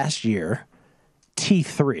Schauffele last year,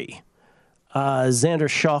 T3. Xander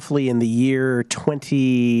Schauffele in the year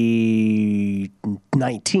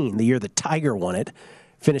 2019, the year that Tiger won it,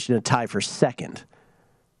 finished in a tie for second.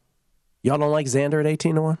 Y'all don't like Xander at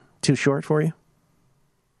 18-1? Too short for you?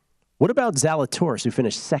 What about Zalatoris, who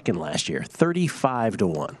finished second last year,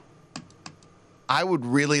 35-1? I would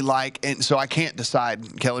really like, and so I can't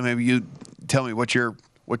decide. Kelly, maybe you tell me what your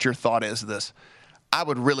thought is of this. I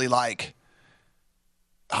would really like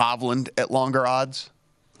Hovland at longer odds.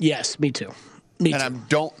 Yes, me too.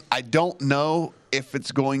 I don't know if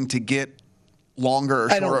it's going to get longer or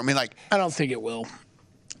shorter. I don't think it will.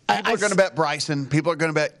 People are going to bet Bryson. People are going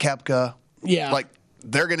to bet Koepka. Yeah. Like,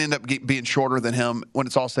 they're going to end up being shorter than him when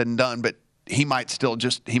it's all said and done, but he might just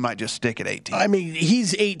stick at 18. I mean,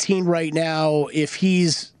 he's 18 right now. If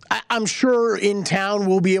I'm sure in town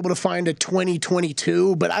we'll be able to find a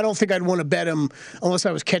 20-22, but I don't think I'd want to bet him unless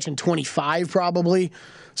I was catching 25 probably.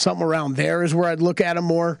 Something around there is where I'd look at him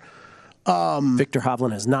more. Victor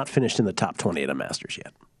Hovland has not finished in the top 20 at a Masters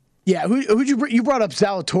yet. Yeah, you brought up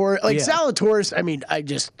Zalatoris. Zalatoris,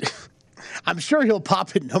 I'm sure he'll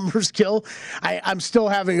pop in numbers, Kill. I'm still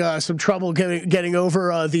having some trouble getting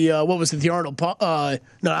over the Arnold,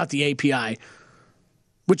 not the API.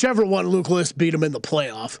 Whichever one Luke List beat him in the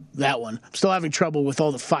playoff, that one. I'm still having trouble with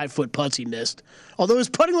all the 5-foot putts he missed. Although his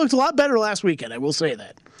putting looked a lot better last weekend, I will say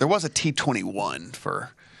that. There was a T21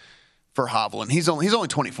 for Hovland. He's only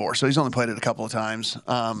 24, so he's only played it a couple of times.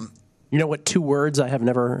 You know what 2 words I have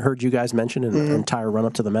never heard you guys mention in the entire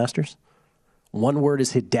run-up to the Masters? One word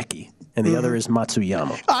is Hideki, and the other is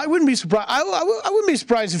Matsuyama. I wouldn't be surprised. I wouldn't be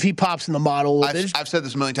surprised if he pops in the model. I've said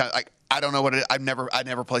this a million times. I don't know what it is. I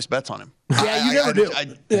never placed bets on him. Yeah, you never do.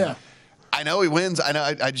 I know he wins. I know.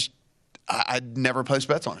 I'd never placed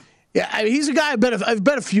bets on him. Yeah, he's a guy I've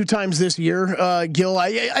bet a few times this year, Gil.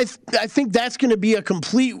 I think that's going to be a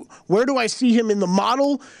complete. Where do I see him in the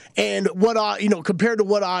model, and what compared to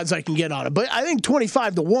what odds I can get on him? But I think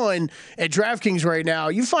 25-1 at DraftKings right now,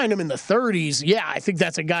 you find him in the 30s. Yeah, I think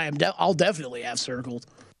that's a guy I'll definitely have circled.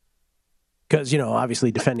 Because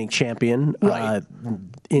obviously defending champion right.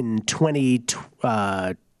 In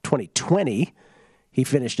 2020, he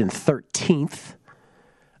finished in 13th.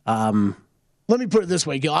 Let me put it this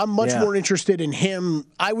way, Gil. I'm much more interested in him.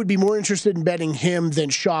 I would be more interested in betting him than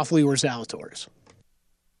Schauffele or Zalatoris.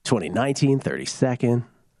 2019, 32nd.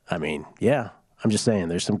 I'm just saying,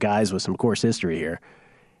 there's some guys with some course history here.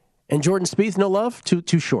 And Jordan Spieth, no love?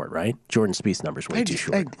 Too short, right? Jordan Spieth's number's way too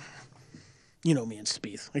short. You know me and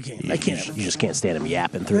Spieth. I can't. You just can't stand him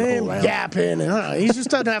yapping through the whole round. Yapping. He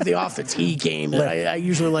just doesn't have the off the tee game that I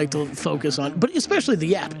usually like to focus on, but especially the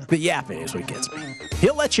yapping. The yapping is what gets me.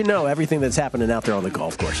 He'll let you know everything that's happening out there on the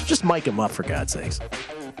golf course. Just mic him up, for God's sakes.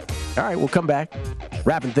 All right, we'll come back,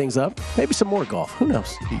 wrapping things up. Maybe some more golf. Who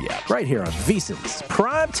knows? Yeah, right here on VSiN's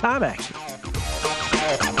Prime Time Action.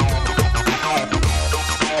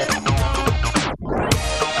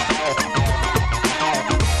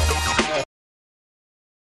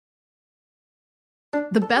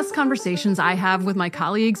 The best conversations I have with my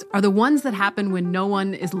colleagues are the ones that happen when no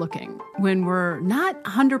one is looking, when we're not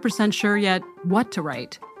 100% sure yet what to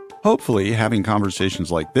write. Hopefully, having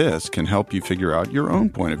conversations like this can help you figure out your own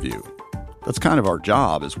point of view. That's kind of our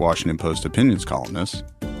job as Washington Post opinions columnists.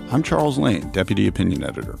 I'm Charles Lane, Deputy Opinion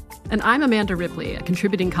Editor. And I'm Amanda Ripley, a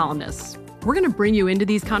contributing columnist. We're going to bring you into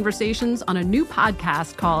these conversations on a new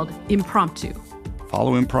podcast called Impromptu.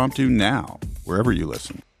 Follow Impromptu now, wherever you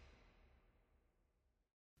listen.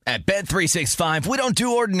 At Bet365, we don't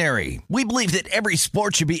do ordinary. We believe that every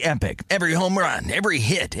sport should be epic. Every home run, every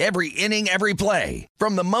hit, every inning, every play.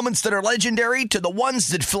 From the moments that are legendary to the ones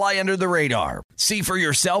that fly under the radar. See for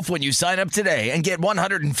yourself when you sign up today and get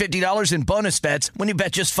 $150 in bonus bets when you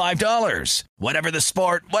bet just $5. Whatever the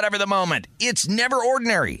sport, whatever the moment, it's never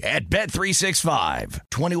ordinary at Bet365.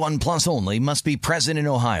 21 plus only. Must be present in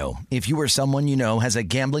Ohio. If you or someone you know has a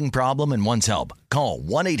gambling problem and wants help, call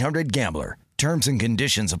 1-800-GAMBLER. Terms and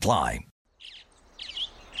conditions apply.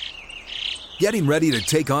 Getting ready to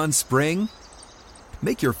take on spring?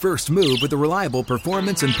 Make your first move with the reliable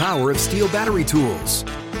performance and power of Steel battery tools.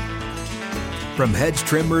 From hedge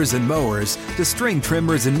trimmers and mowers to string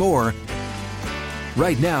trimmers and more,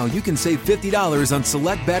 right now you can save $50 on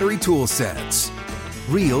select battery tool sets.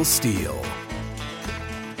 Real Steel.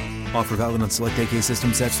 Offer valid on select AK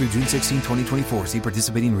system sets through June 16, 2024. See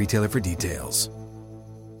participating retailer for details.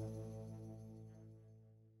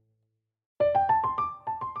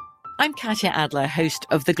 I'm Katya Adler, host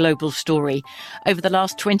of The Global Story. Over the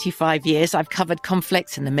last 25 years, I've covered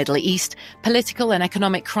conflicts in the Middle East, political and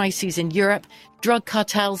economic crises in Europe, drug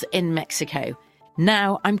cartels in Mexico.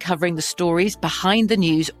 Now I'm covering the stories behind the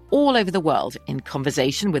news all over the world in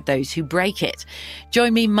conversation with those who break it.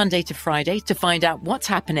 Join me Monday to Friday to find out what's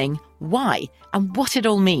happening, why, and what it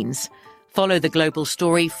all means. Follow The Global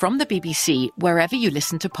Story from the BBC wherever you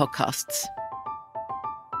listen to podcasts.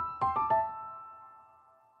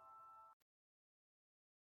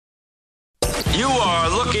 You are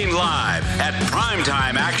looking live at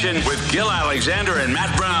Primetime Action with Gil Alexander and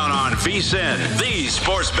Matt Brown on VSiN, the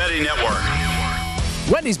Sports Betting Network.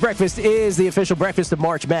 Wendy's Breakfast is the official breakfast of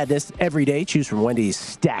March Madness. Every day, choose from Wendy's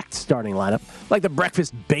stacked starting lineup, like the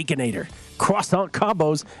Breakfast Baconator, croissant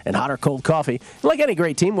combos, and hot or cold coffee. Like any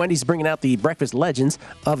great team, Wendy's is bringing out the breakfast legends,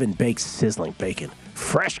 oven-baked sizzling bacon,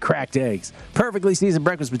 fresh cracked eggs, perfectly seasoned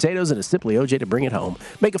breakfast potatoes, and a Simply OJ to bring it home.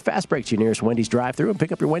 Make a fast break to your nearest Wendy's drive-thru and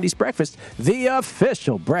pick up your Wendy's Breakfast, the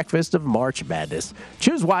official breakfast of March Madness.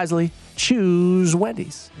 Choose wisely. Choose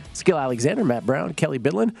Wendy's. Gil Alexander, Matt Brown, Kelly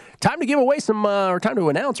Bidlin. Time to give away some, or time to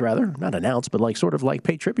announce, rather. Not announce, but sort of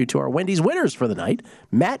pay tribute to our Wendy's winners for the night.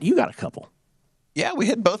 Matt, you got a couple. Yeah, we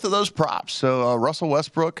hit both of those props. So Russell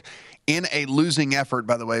Westbrook in a losing effort,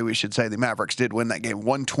 by the way, we should say the Mavericks did win that game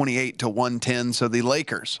 128-110. So the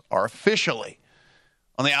Lakers are officially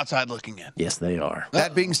on the outside looking in. Yes, they are.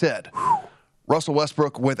 That being said, Russell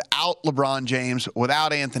Westbrook without LeBron James,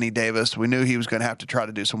 without Anthony Davis, we knew he was going to have to try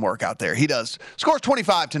to do some work out there. He does. Scores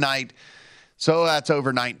 25 tonight, so that's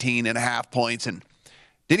over 19.5 points. And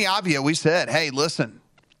Denny Avia, we said, hey, listen,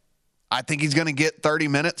 I think he's going to get 30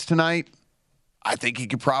 minutes tonight. I think he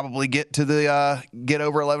could probably get to the get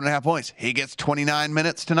over 11.5 points. He gets 29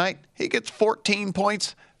 minutes tonight. He gets 14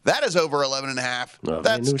 points. That is over 11.5.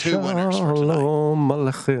 That's two winners for tonight.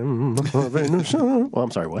 Well,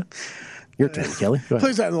 I'm sorry, what? Your turn, Kelly. Go ahead.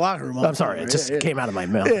 Plays that in the locker room. I'm sorry. It just came out of my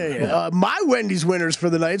mouth. Yeah. My Wendy's winners for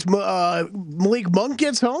the night. Malik Monk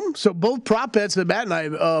gets home. So both prop bets that Matt and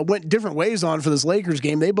I went different ways on for this Lakers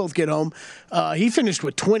game, they both get home. He finished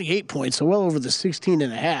with 28 points, so well over the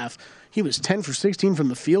 16.5. He was 10 for 16 from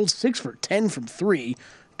the field, 6 for 10 from 3.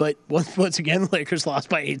 But once again, Lakers lost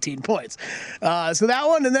by 18 points. So that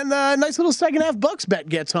one, and then the nice little second half Bucks bet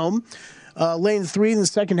gets home. Laying 3 in the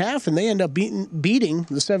second half, and they end up beating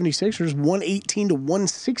the 76ers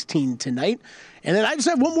 118-116 tonight. And then I just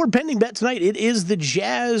have one more pending bet tonight. It is the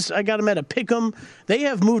Jazz. I got them at a pick'em. They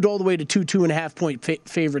have moved all the way to 2.5 point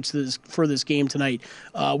favorites for this game tonight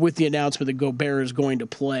with the announcement that Gobert is going to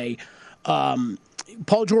play.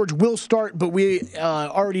 Paul George will start, but we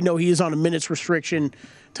already know he is on a minutes restriction.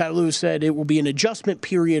 Tyler Lewis said it will be an adjustment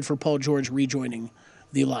period for Paul George rejoining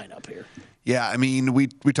the lineup here. Yeah, I mean, we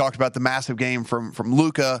talked about the massive game from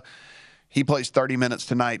Luka. He plays 30 minutes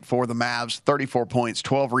tonight for the Mavs, 34 points,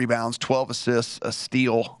 12 rebounds, 12 assists, a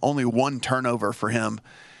steal, only 1 turnover for him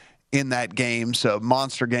in that game. So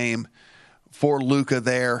monster game for Luka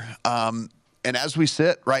there. And as we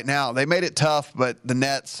sit right now, they made it tough, but the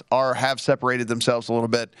Nets have separated themselves a little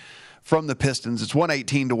bit from the Pistons. It's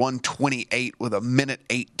 118-128 with a minute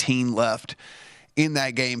 18 left in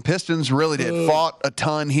that game. Pistons really did fought a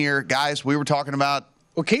ton here. Guys, we were talking about.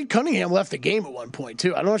 Well, Cade Cunningham left the game at one point,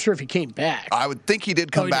 too. I'm not sure if he came back. I would think he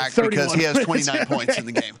did come back because he has 29 points in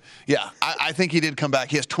the game. Yeah, I think he did come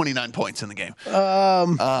back. He has 29 points in the game.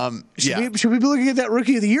 Should we be looking at that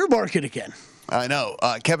Rookie of the Year market again? I know.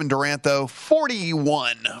 Kevin Durant, though,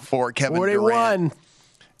 41 for Kevin Durant.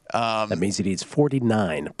 That means he needs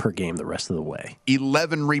 49 per game the rest of the way.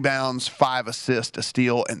 11 rebounds, 5 assists, a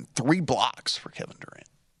steal, and 3 blocks for Kevin Durant.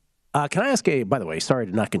 Can I ask by the way, sorry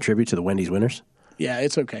to not contribute to the Wendy's winners. Yeah,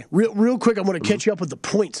 it's okay. Real quick, I want to catch you up with the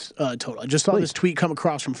points total. I just saw this tweet come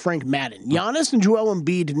across from Frank Madden. Giannis and Joel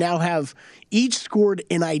Embiid now have each scored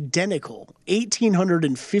an identical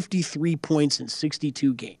 1,853 points in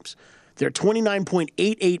 62 games. They're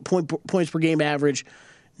 29.88 points per game average,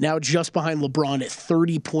 now just behind LeBron at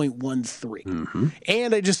 30.13. Mm-hmm.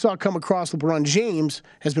 And I just saw come across LeBron James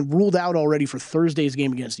has been ruled out already for Thursday's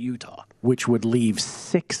game against Utah. Which would leave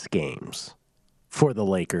 6 games for the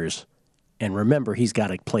Lakers. And remember, he's got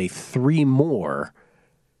to play 3 more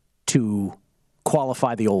to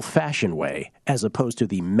qualify the old-fashioned way, as opposed to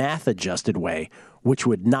the math-adjusted way, which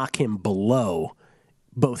would knock him below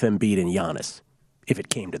both Embiid and Giannis, if it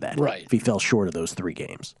came to that. Right. If he fell short of those 3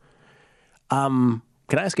 games.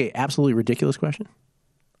 Can I ask a absolutely ridiculous question?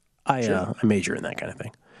 I major in that kind of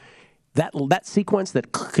thing. That sequence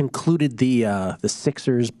that concluded the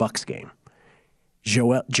Sixers-Bucks game,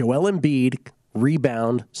 Joel Embiid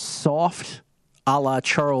rebound, soft, a la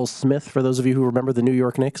Charles Smith, for those of you who remember the New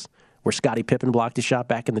York Knicks, where Scottie Pippen blocked his shot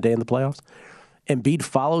back in the day in the playoffs. Embiid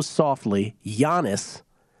follows softly. Giannis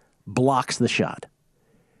blocks the shot.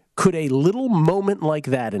 Could a little moment like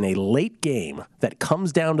that in a late game that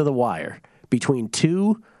comes down to the wire between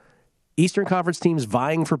 2 Eastern Conference teams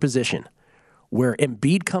vying for position, where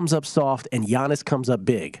Embiid comes up soft and Giannis comes up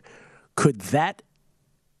big, could that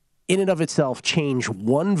in and of itself change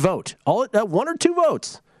 1 vote, 1 or 2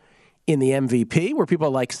 votes in the MVP, where people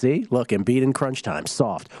are like, see, look, Embiid in crunch time,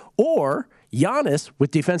 soft. Or Giannis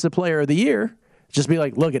with Defensive Player of the Year, just be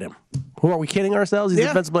like, look at him. Who are we kidding ourselves? He's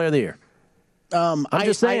Defensive Player of the Year. I'm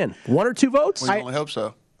just saying, 1 or 2 votes? We can only hope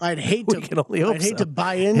so. I'd hate to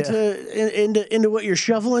buy into what you're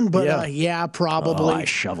shoveling, but probably. I'm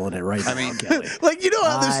shoveling it right now. Like, you know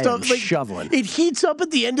how this stuff, like, shoveling. It heats up at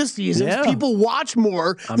the end of seasons. People watch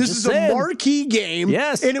more. This is a marquee game.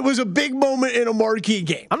 Yes. And it was a big moment in a marquee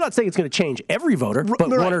game. I'm not saying it's going to change every voter, but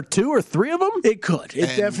 1 or 2 or 3 of them? It could.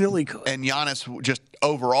 It definitely could. And Giannis just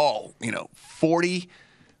overall,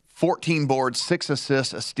 14 boards, 6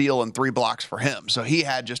 assists, a steal, and 3 blocks for him. So he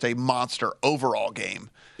had just a monster overall game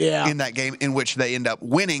in that game, in which they end up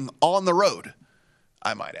winning on the road,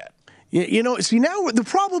 I might add. Yeah, see, now the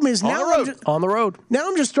problem is on the road. Now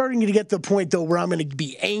I'm just starting to get to the point, though, where I'm going to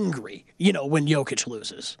be angry, when Jokic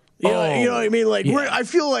loses. You know what I mean? Like, I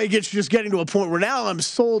feel like it's just getting to a point where now I'm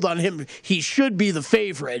sold on him. He should be the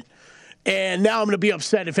favorite, and now I'm going to be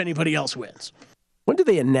upset if anybody else wins. When do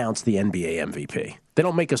they announce the NBA MVP? They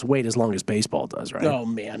don't make us wait as long as baseball does, right? Oh,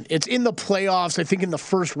 man. It's in the playoffs, I think in the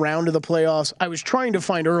first round of the playoffs. I was trying to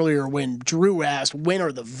find earlier when Drew asked, when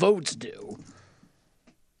are the votes due?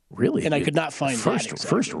 Really? And I could not find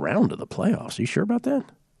first round of the playoffs. Are you sure about that?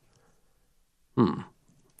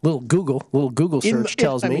 Little Google search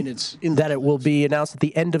tells me that it will be announced at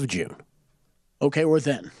the end of June. Okay, we're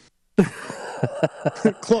then.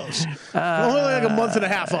 Close. Only like a month and a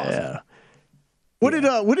half off. Yeah.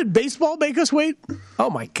 What did baseball make us wait?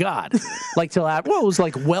 Oh my God! Like till after? Well, it was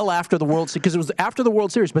like well after the World Series, because it was after the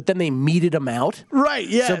World Series, but then they meted them out. Right.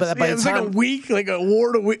 Yeah. So by it was like a week, like a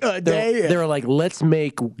award a day. They were like, let's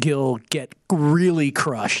make Gil get really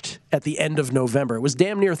crushed at the end of November. It was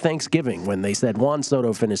damn near Thanksgiving when they said Juan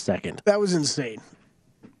Soto finished second. That was insane.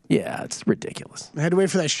 Yeah, it's ridiculous. I had to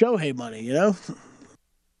wait for that Shohei money,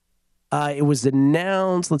 It was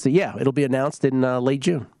announced. Let's see. Yeah, it'll be announced in late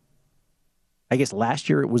June. I guess last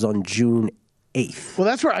year it was on June 8th. Well,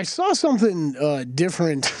 that's where I saw something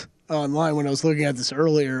different online when I was looking at this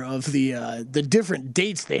earlier of the different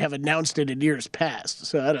dates they have announced it in years past.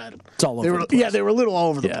 So it's all over the place. Yeah, they were a little all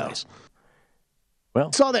over the place. Well,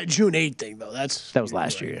 I saw that June 8th thing, though. That was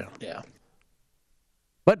last year, Yeah.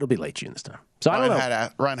 But it'll be late June this time. So I don't know.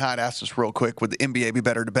 Ryan Hyde asked us real quick, would the NBA be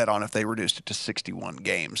better to bet on if they reduced it to 61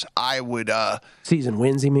 games? I would. Season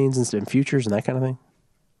wins, he means, and futures and that kind of thing?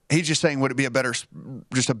 He's just saying, would it be a better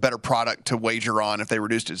product to wager on if they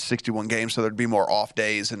reduced it to 61 games, so there'd be more off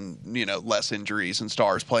days and less injuries and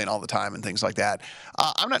stars playing all the time and things like that.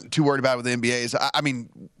 I'm not too worried about it with the NBA's. I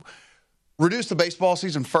mean, reduce the baseball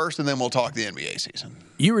season first, and then we'll talk the NBA season.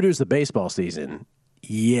 You reduce the baseball season,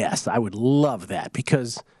 yes, I would love that,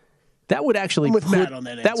 because that would actually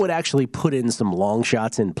put in some long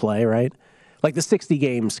shots in play, right? Like the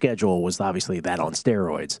 60-game schedule was obviously that on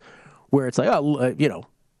steroids, where it's like,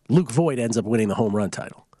 Luke Voigt ends up winning the home run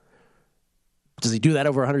title. Does he do that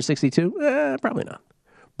over 162? Probably not.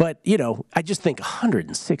 But, I just think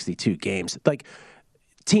 162 games. Like,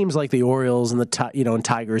 teams like the Orioles and and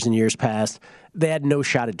Tigers in years past, they had no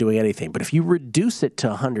shot at doing anything. But if you reduce it to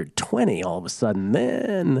 120 all of a sudden,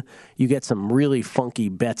 then you get some really funky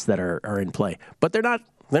bets that are in play. But they're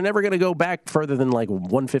never going to go back further than like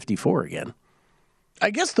 154 again. I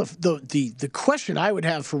guess the question I would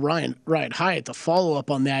have for Ryan Hyatt, the follow up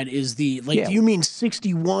on that is do you mean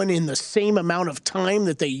 61 in the same amount of time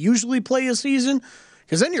that they usually play a season?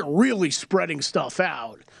 Because then you're really spreading stuff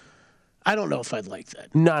out. I don't know if I'd like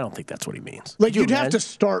that. No, I don't think that's what he means. You'd have to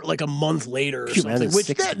start a month later or something, which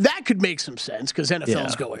that could make some sense because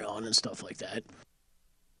NFL's going on and stuff like that.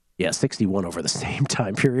 Yeah, 61 over the same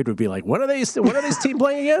time period would be like, what are these team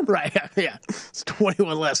playing again? Right, yeah. It's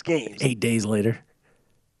 21 less games. 8 days later.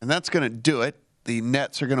 And that's going to do it. The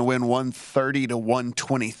Nets are going to win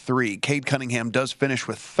 130-123. Cade Cunningham does finish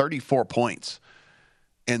with 34 points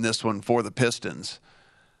in this one for the Pistons.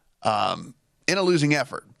 In a losing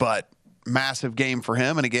effort, but massive game for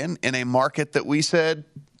him. And again, in a market that we said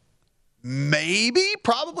maybe,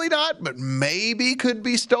 probably not, but maybe could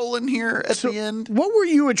be stolen here at the end. What were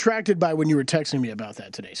you attracted by when you were texting me about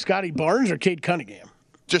that today? Scotty Barnes or Cade Cunningham?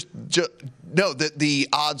 No, the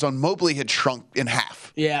odds on Mobley had shrunk in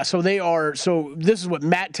half. Yeah, so they are. So this is what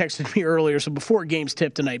Matt texted me earlier. So before games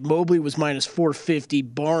tip tonight, Mobley was minus 450,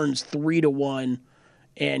 Barnes 3-1,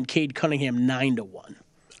 and Cade Cunningham 9-1.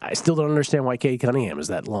 I still don't understand why Cade Cunningham is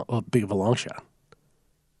that big of a long shot.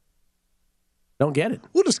 Don't get it.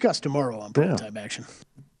 We'll discuss tomorrow on Primetime Action.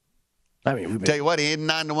 I mean, tell you what, he ain't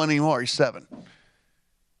 9-1 anymore. He's 7.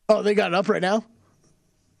 Oh, they got it up right now.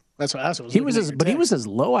 That's what I was. He was as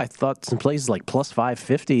low. I thought some places like plus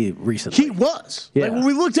 550 recently. He was. Yeah. When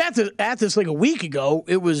we looked at this a week ago,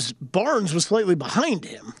 it was Barnes was slightly behind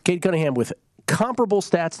him. Cade Cunningham with comparable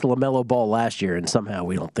stats to LaMelo Ball last year, and somehow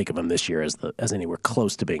we don't think of him this year as anywhere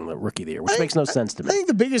close to being the rookie of the year, which makes no sense to me. I think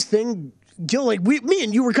the biggest thing, Gil, me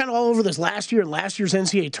and you were kind of all over this last year and last year's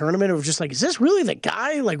NCAA tournament. It was just is this really the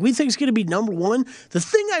guy we think is going to be number one? The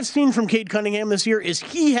thing I've seen from Cade Cunningham this year is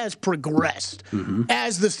he has progressed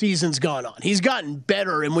as the season's gone on. He's gotten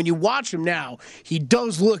better, and when you watch him now, he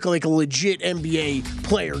does look like a legit NBA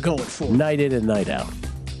player going forward. Night in and night out.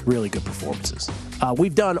 Really good performances.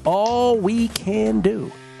 We've done all we can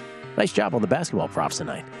do. Nice job on the basketball props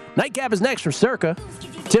tonight. Nightcap is next for Circa.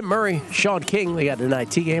 Tim Murray, Sean King, they got an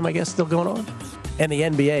IT game, I guess, still going on. And the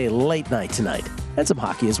NBA late night tonight. And some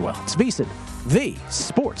hockey as well. It's VSiN, the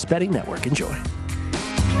Sports Betting Network. Enjoy.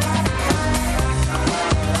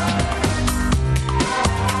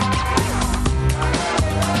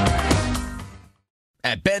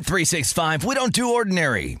 At Bet365, we don't do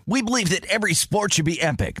ordinary. We believe that every sport should be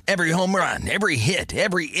epic. Every home run, every hit,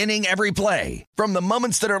 every inning, every play. From the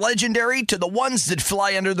moments that are legendary to the ones that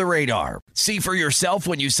fly under the radar. See for yourself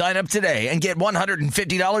when you sign up today and get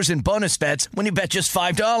 $150 in bonus bets when you bet just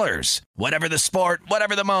 $5. Whatever the sport,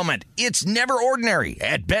 whatever the moment, it's never ordinary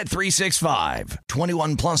at Bet365.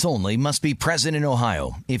 21 plus only. Must be present in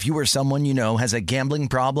Ohio. If you or someone you know has a gambling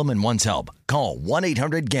problem and wants help, call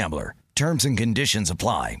 1-800-GAMBLER. Terms and conditions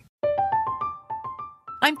apply.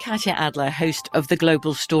 I'm Katya Adler, host of The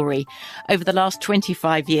Global Story. Over the last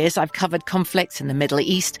 25 years, I've covered conflicts in the Middle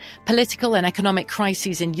East, political and economic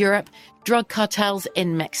crises in Europe, drug cartels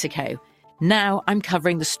in Mexico. Now I'm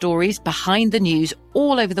covering the stories behind the news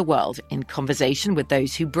all over the world in conversation with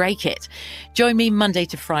those who break it. Join me Monday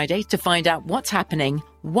to Friday to find out what's happening,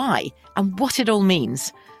 why, and what it all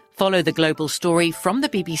means. Follow The Global Story from the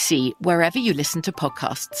BBC wherever you listen to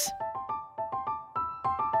podcasts.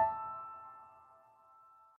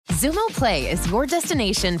 Xumo Play is your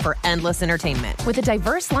destination for endless entertainment. With a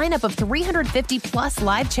diverse lineup of 350 plus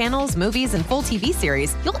live channels, movies, and full TV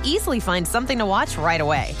series, you'll easily find something to watch right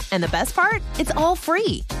away. And the best part? It's all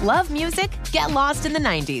free. Love music? Get lost in the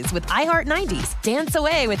 90s with iHeart 90s, dance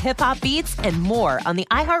away with hip-hop beats, and more on the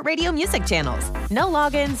iHeartRadio music channels. No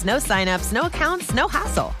logins, no signups, no accounts, no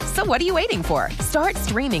hassle. So what are you waiting for? Start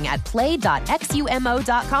streaming at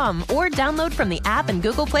play.xumo.com or download from the app and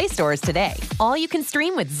Google Play stores today. All you can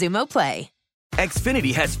stream with Xumo Play.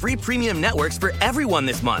 Xfinity has free premium networks for everyone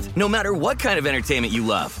this month, no matter what kind of entertainment you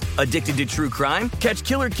love. Addicted to true crime? Catch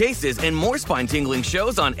killer cases and more spine-tingling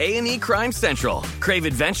shows on A&E Crime Central. Crave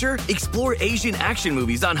adventure? Explore Asian action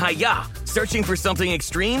movies on Hi-Ya. Searching for something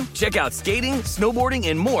extreme? Check out skating, snowboarding,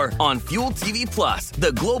 and more on Fuel TV Plus,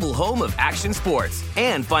 the global home of action sports.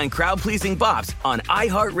 And find crowd-pleasing bops on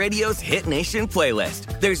iHeartRadio's Hit Nation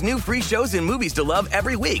playlist. There's new free shows and movies to love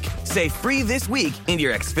every week. Say free this week in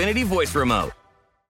your Xfinity voice remote.